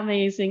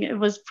amazing. It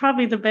was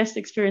probably the best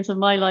experience of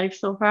my life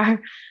so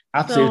far.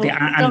 Absolutely.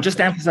 And just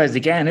to emphasize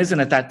again, isn't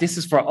it, that this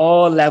is for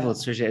all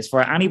levels, Tricia. It's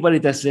for anybody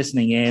that's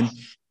listening in,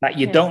 that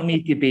you don't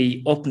need to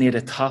be up near the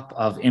top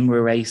of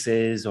IMRA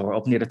races or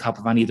up near the top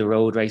of any of the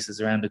road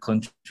races around the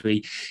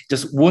country.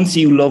 Just once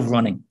you love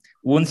running,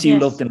 once you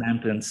love the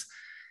mountains,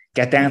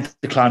 get down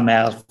to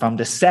Clonmel from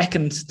the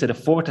 2nd to the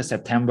 4th of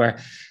September,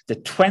 the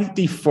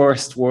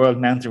 21st World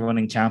Mountain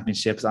Running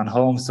Championships on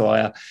home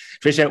soil.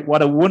 Tricia,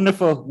 what a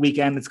wonderful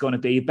weekend it's going to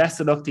be.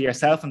 Best of luck to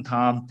yourself and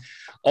Tom,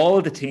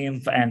 all the team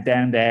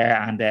down there,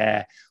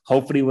 and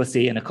hopefully we'll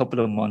see you in a couple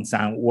of months.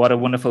 And what a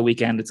wonderful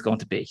weekend it's going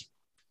to be.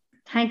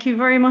 Thank you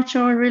very much,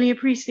 Owen. Really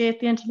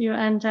appreciate the interview.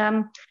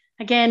 And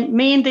again,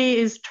 main day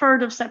is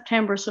 3rd of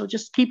September, so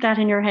just keep that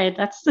in your head.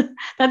 That's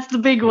the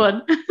big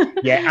one.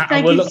 Yeah,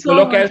 and we'll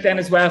look out then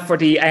as well for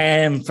the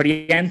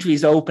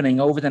entries opening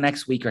over the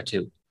next week or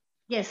two.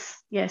 Yes.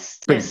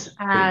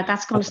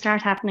 That's going to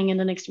start happening in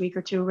the next week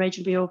or two. Rage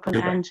will be open,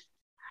 and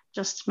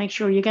just make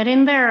sure you get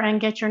in there and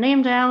get your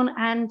name down.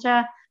 And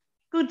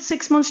good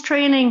 6 months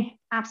training,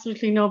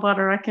 absolutely no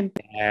bother. I can.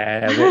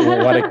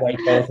 What a great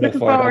goal to look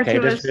forward.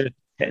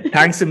 Okay,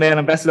 thanks a million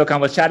and best of luck, and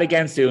we'll chat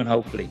again soon,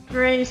 hopefully.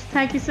 Great.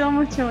 Thank you so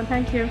much, Owen.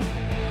 Thank you.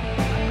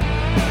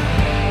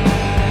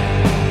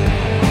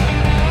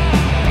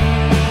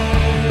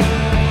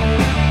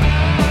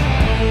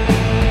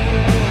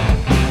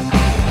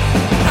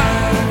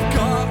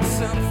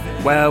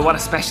 Well, what a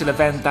special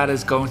event that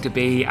is going to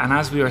be, and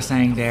as we were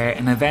saying there,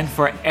 an event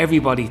for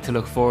everybody to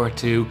look forward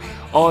to,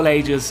 all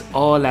ages,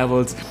 all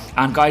levels.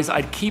 And guys,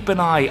 I'd keep an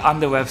eye on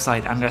their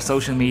website and their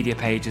social media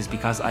pages,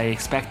 because I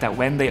expect that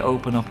when they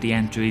open up the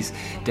entries,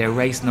 their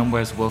race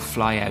numbers will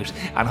fly out,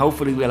 and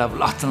hopefully we'll have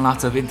lots and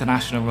lots of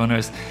international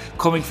runners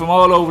coming from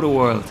all over the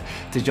world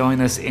to join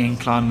us in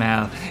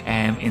Clonmel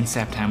in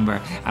September.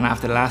 And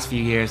after the last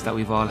few years that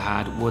we've all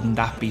had, wouldn't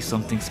that be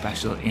something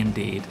special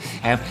indeed?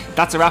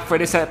 That's a wrap for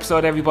this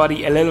episode,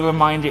 everybody. A little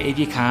reminder, if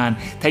you can,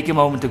 take a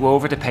moment to go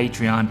over to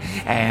Patreon,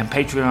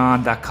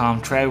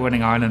 patreon.com Trail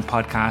Running Ireland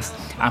podcast,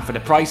 and for the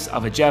price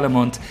of a gel a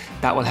month,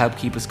 that will help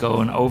keep us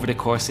going over the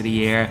course of the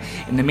year.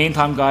 In the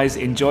meantime, guys,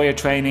 enjoy your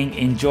training,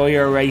 enjoy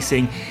your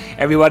racing.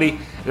 Everybody,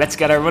 let's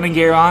get our running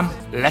gear on.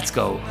 Let's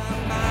go.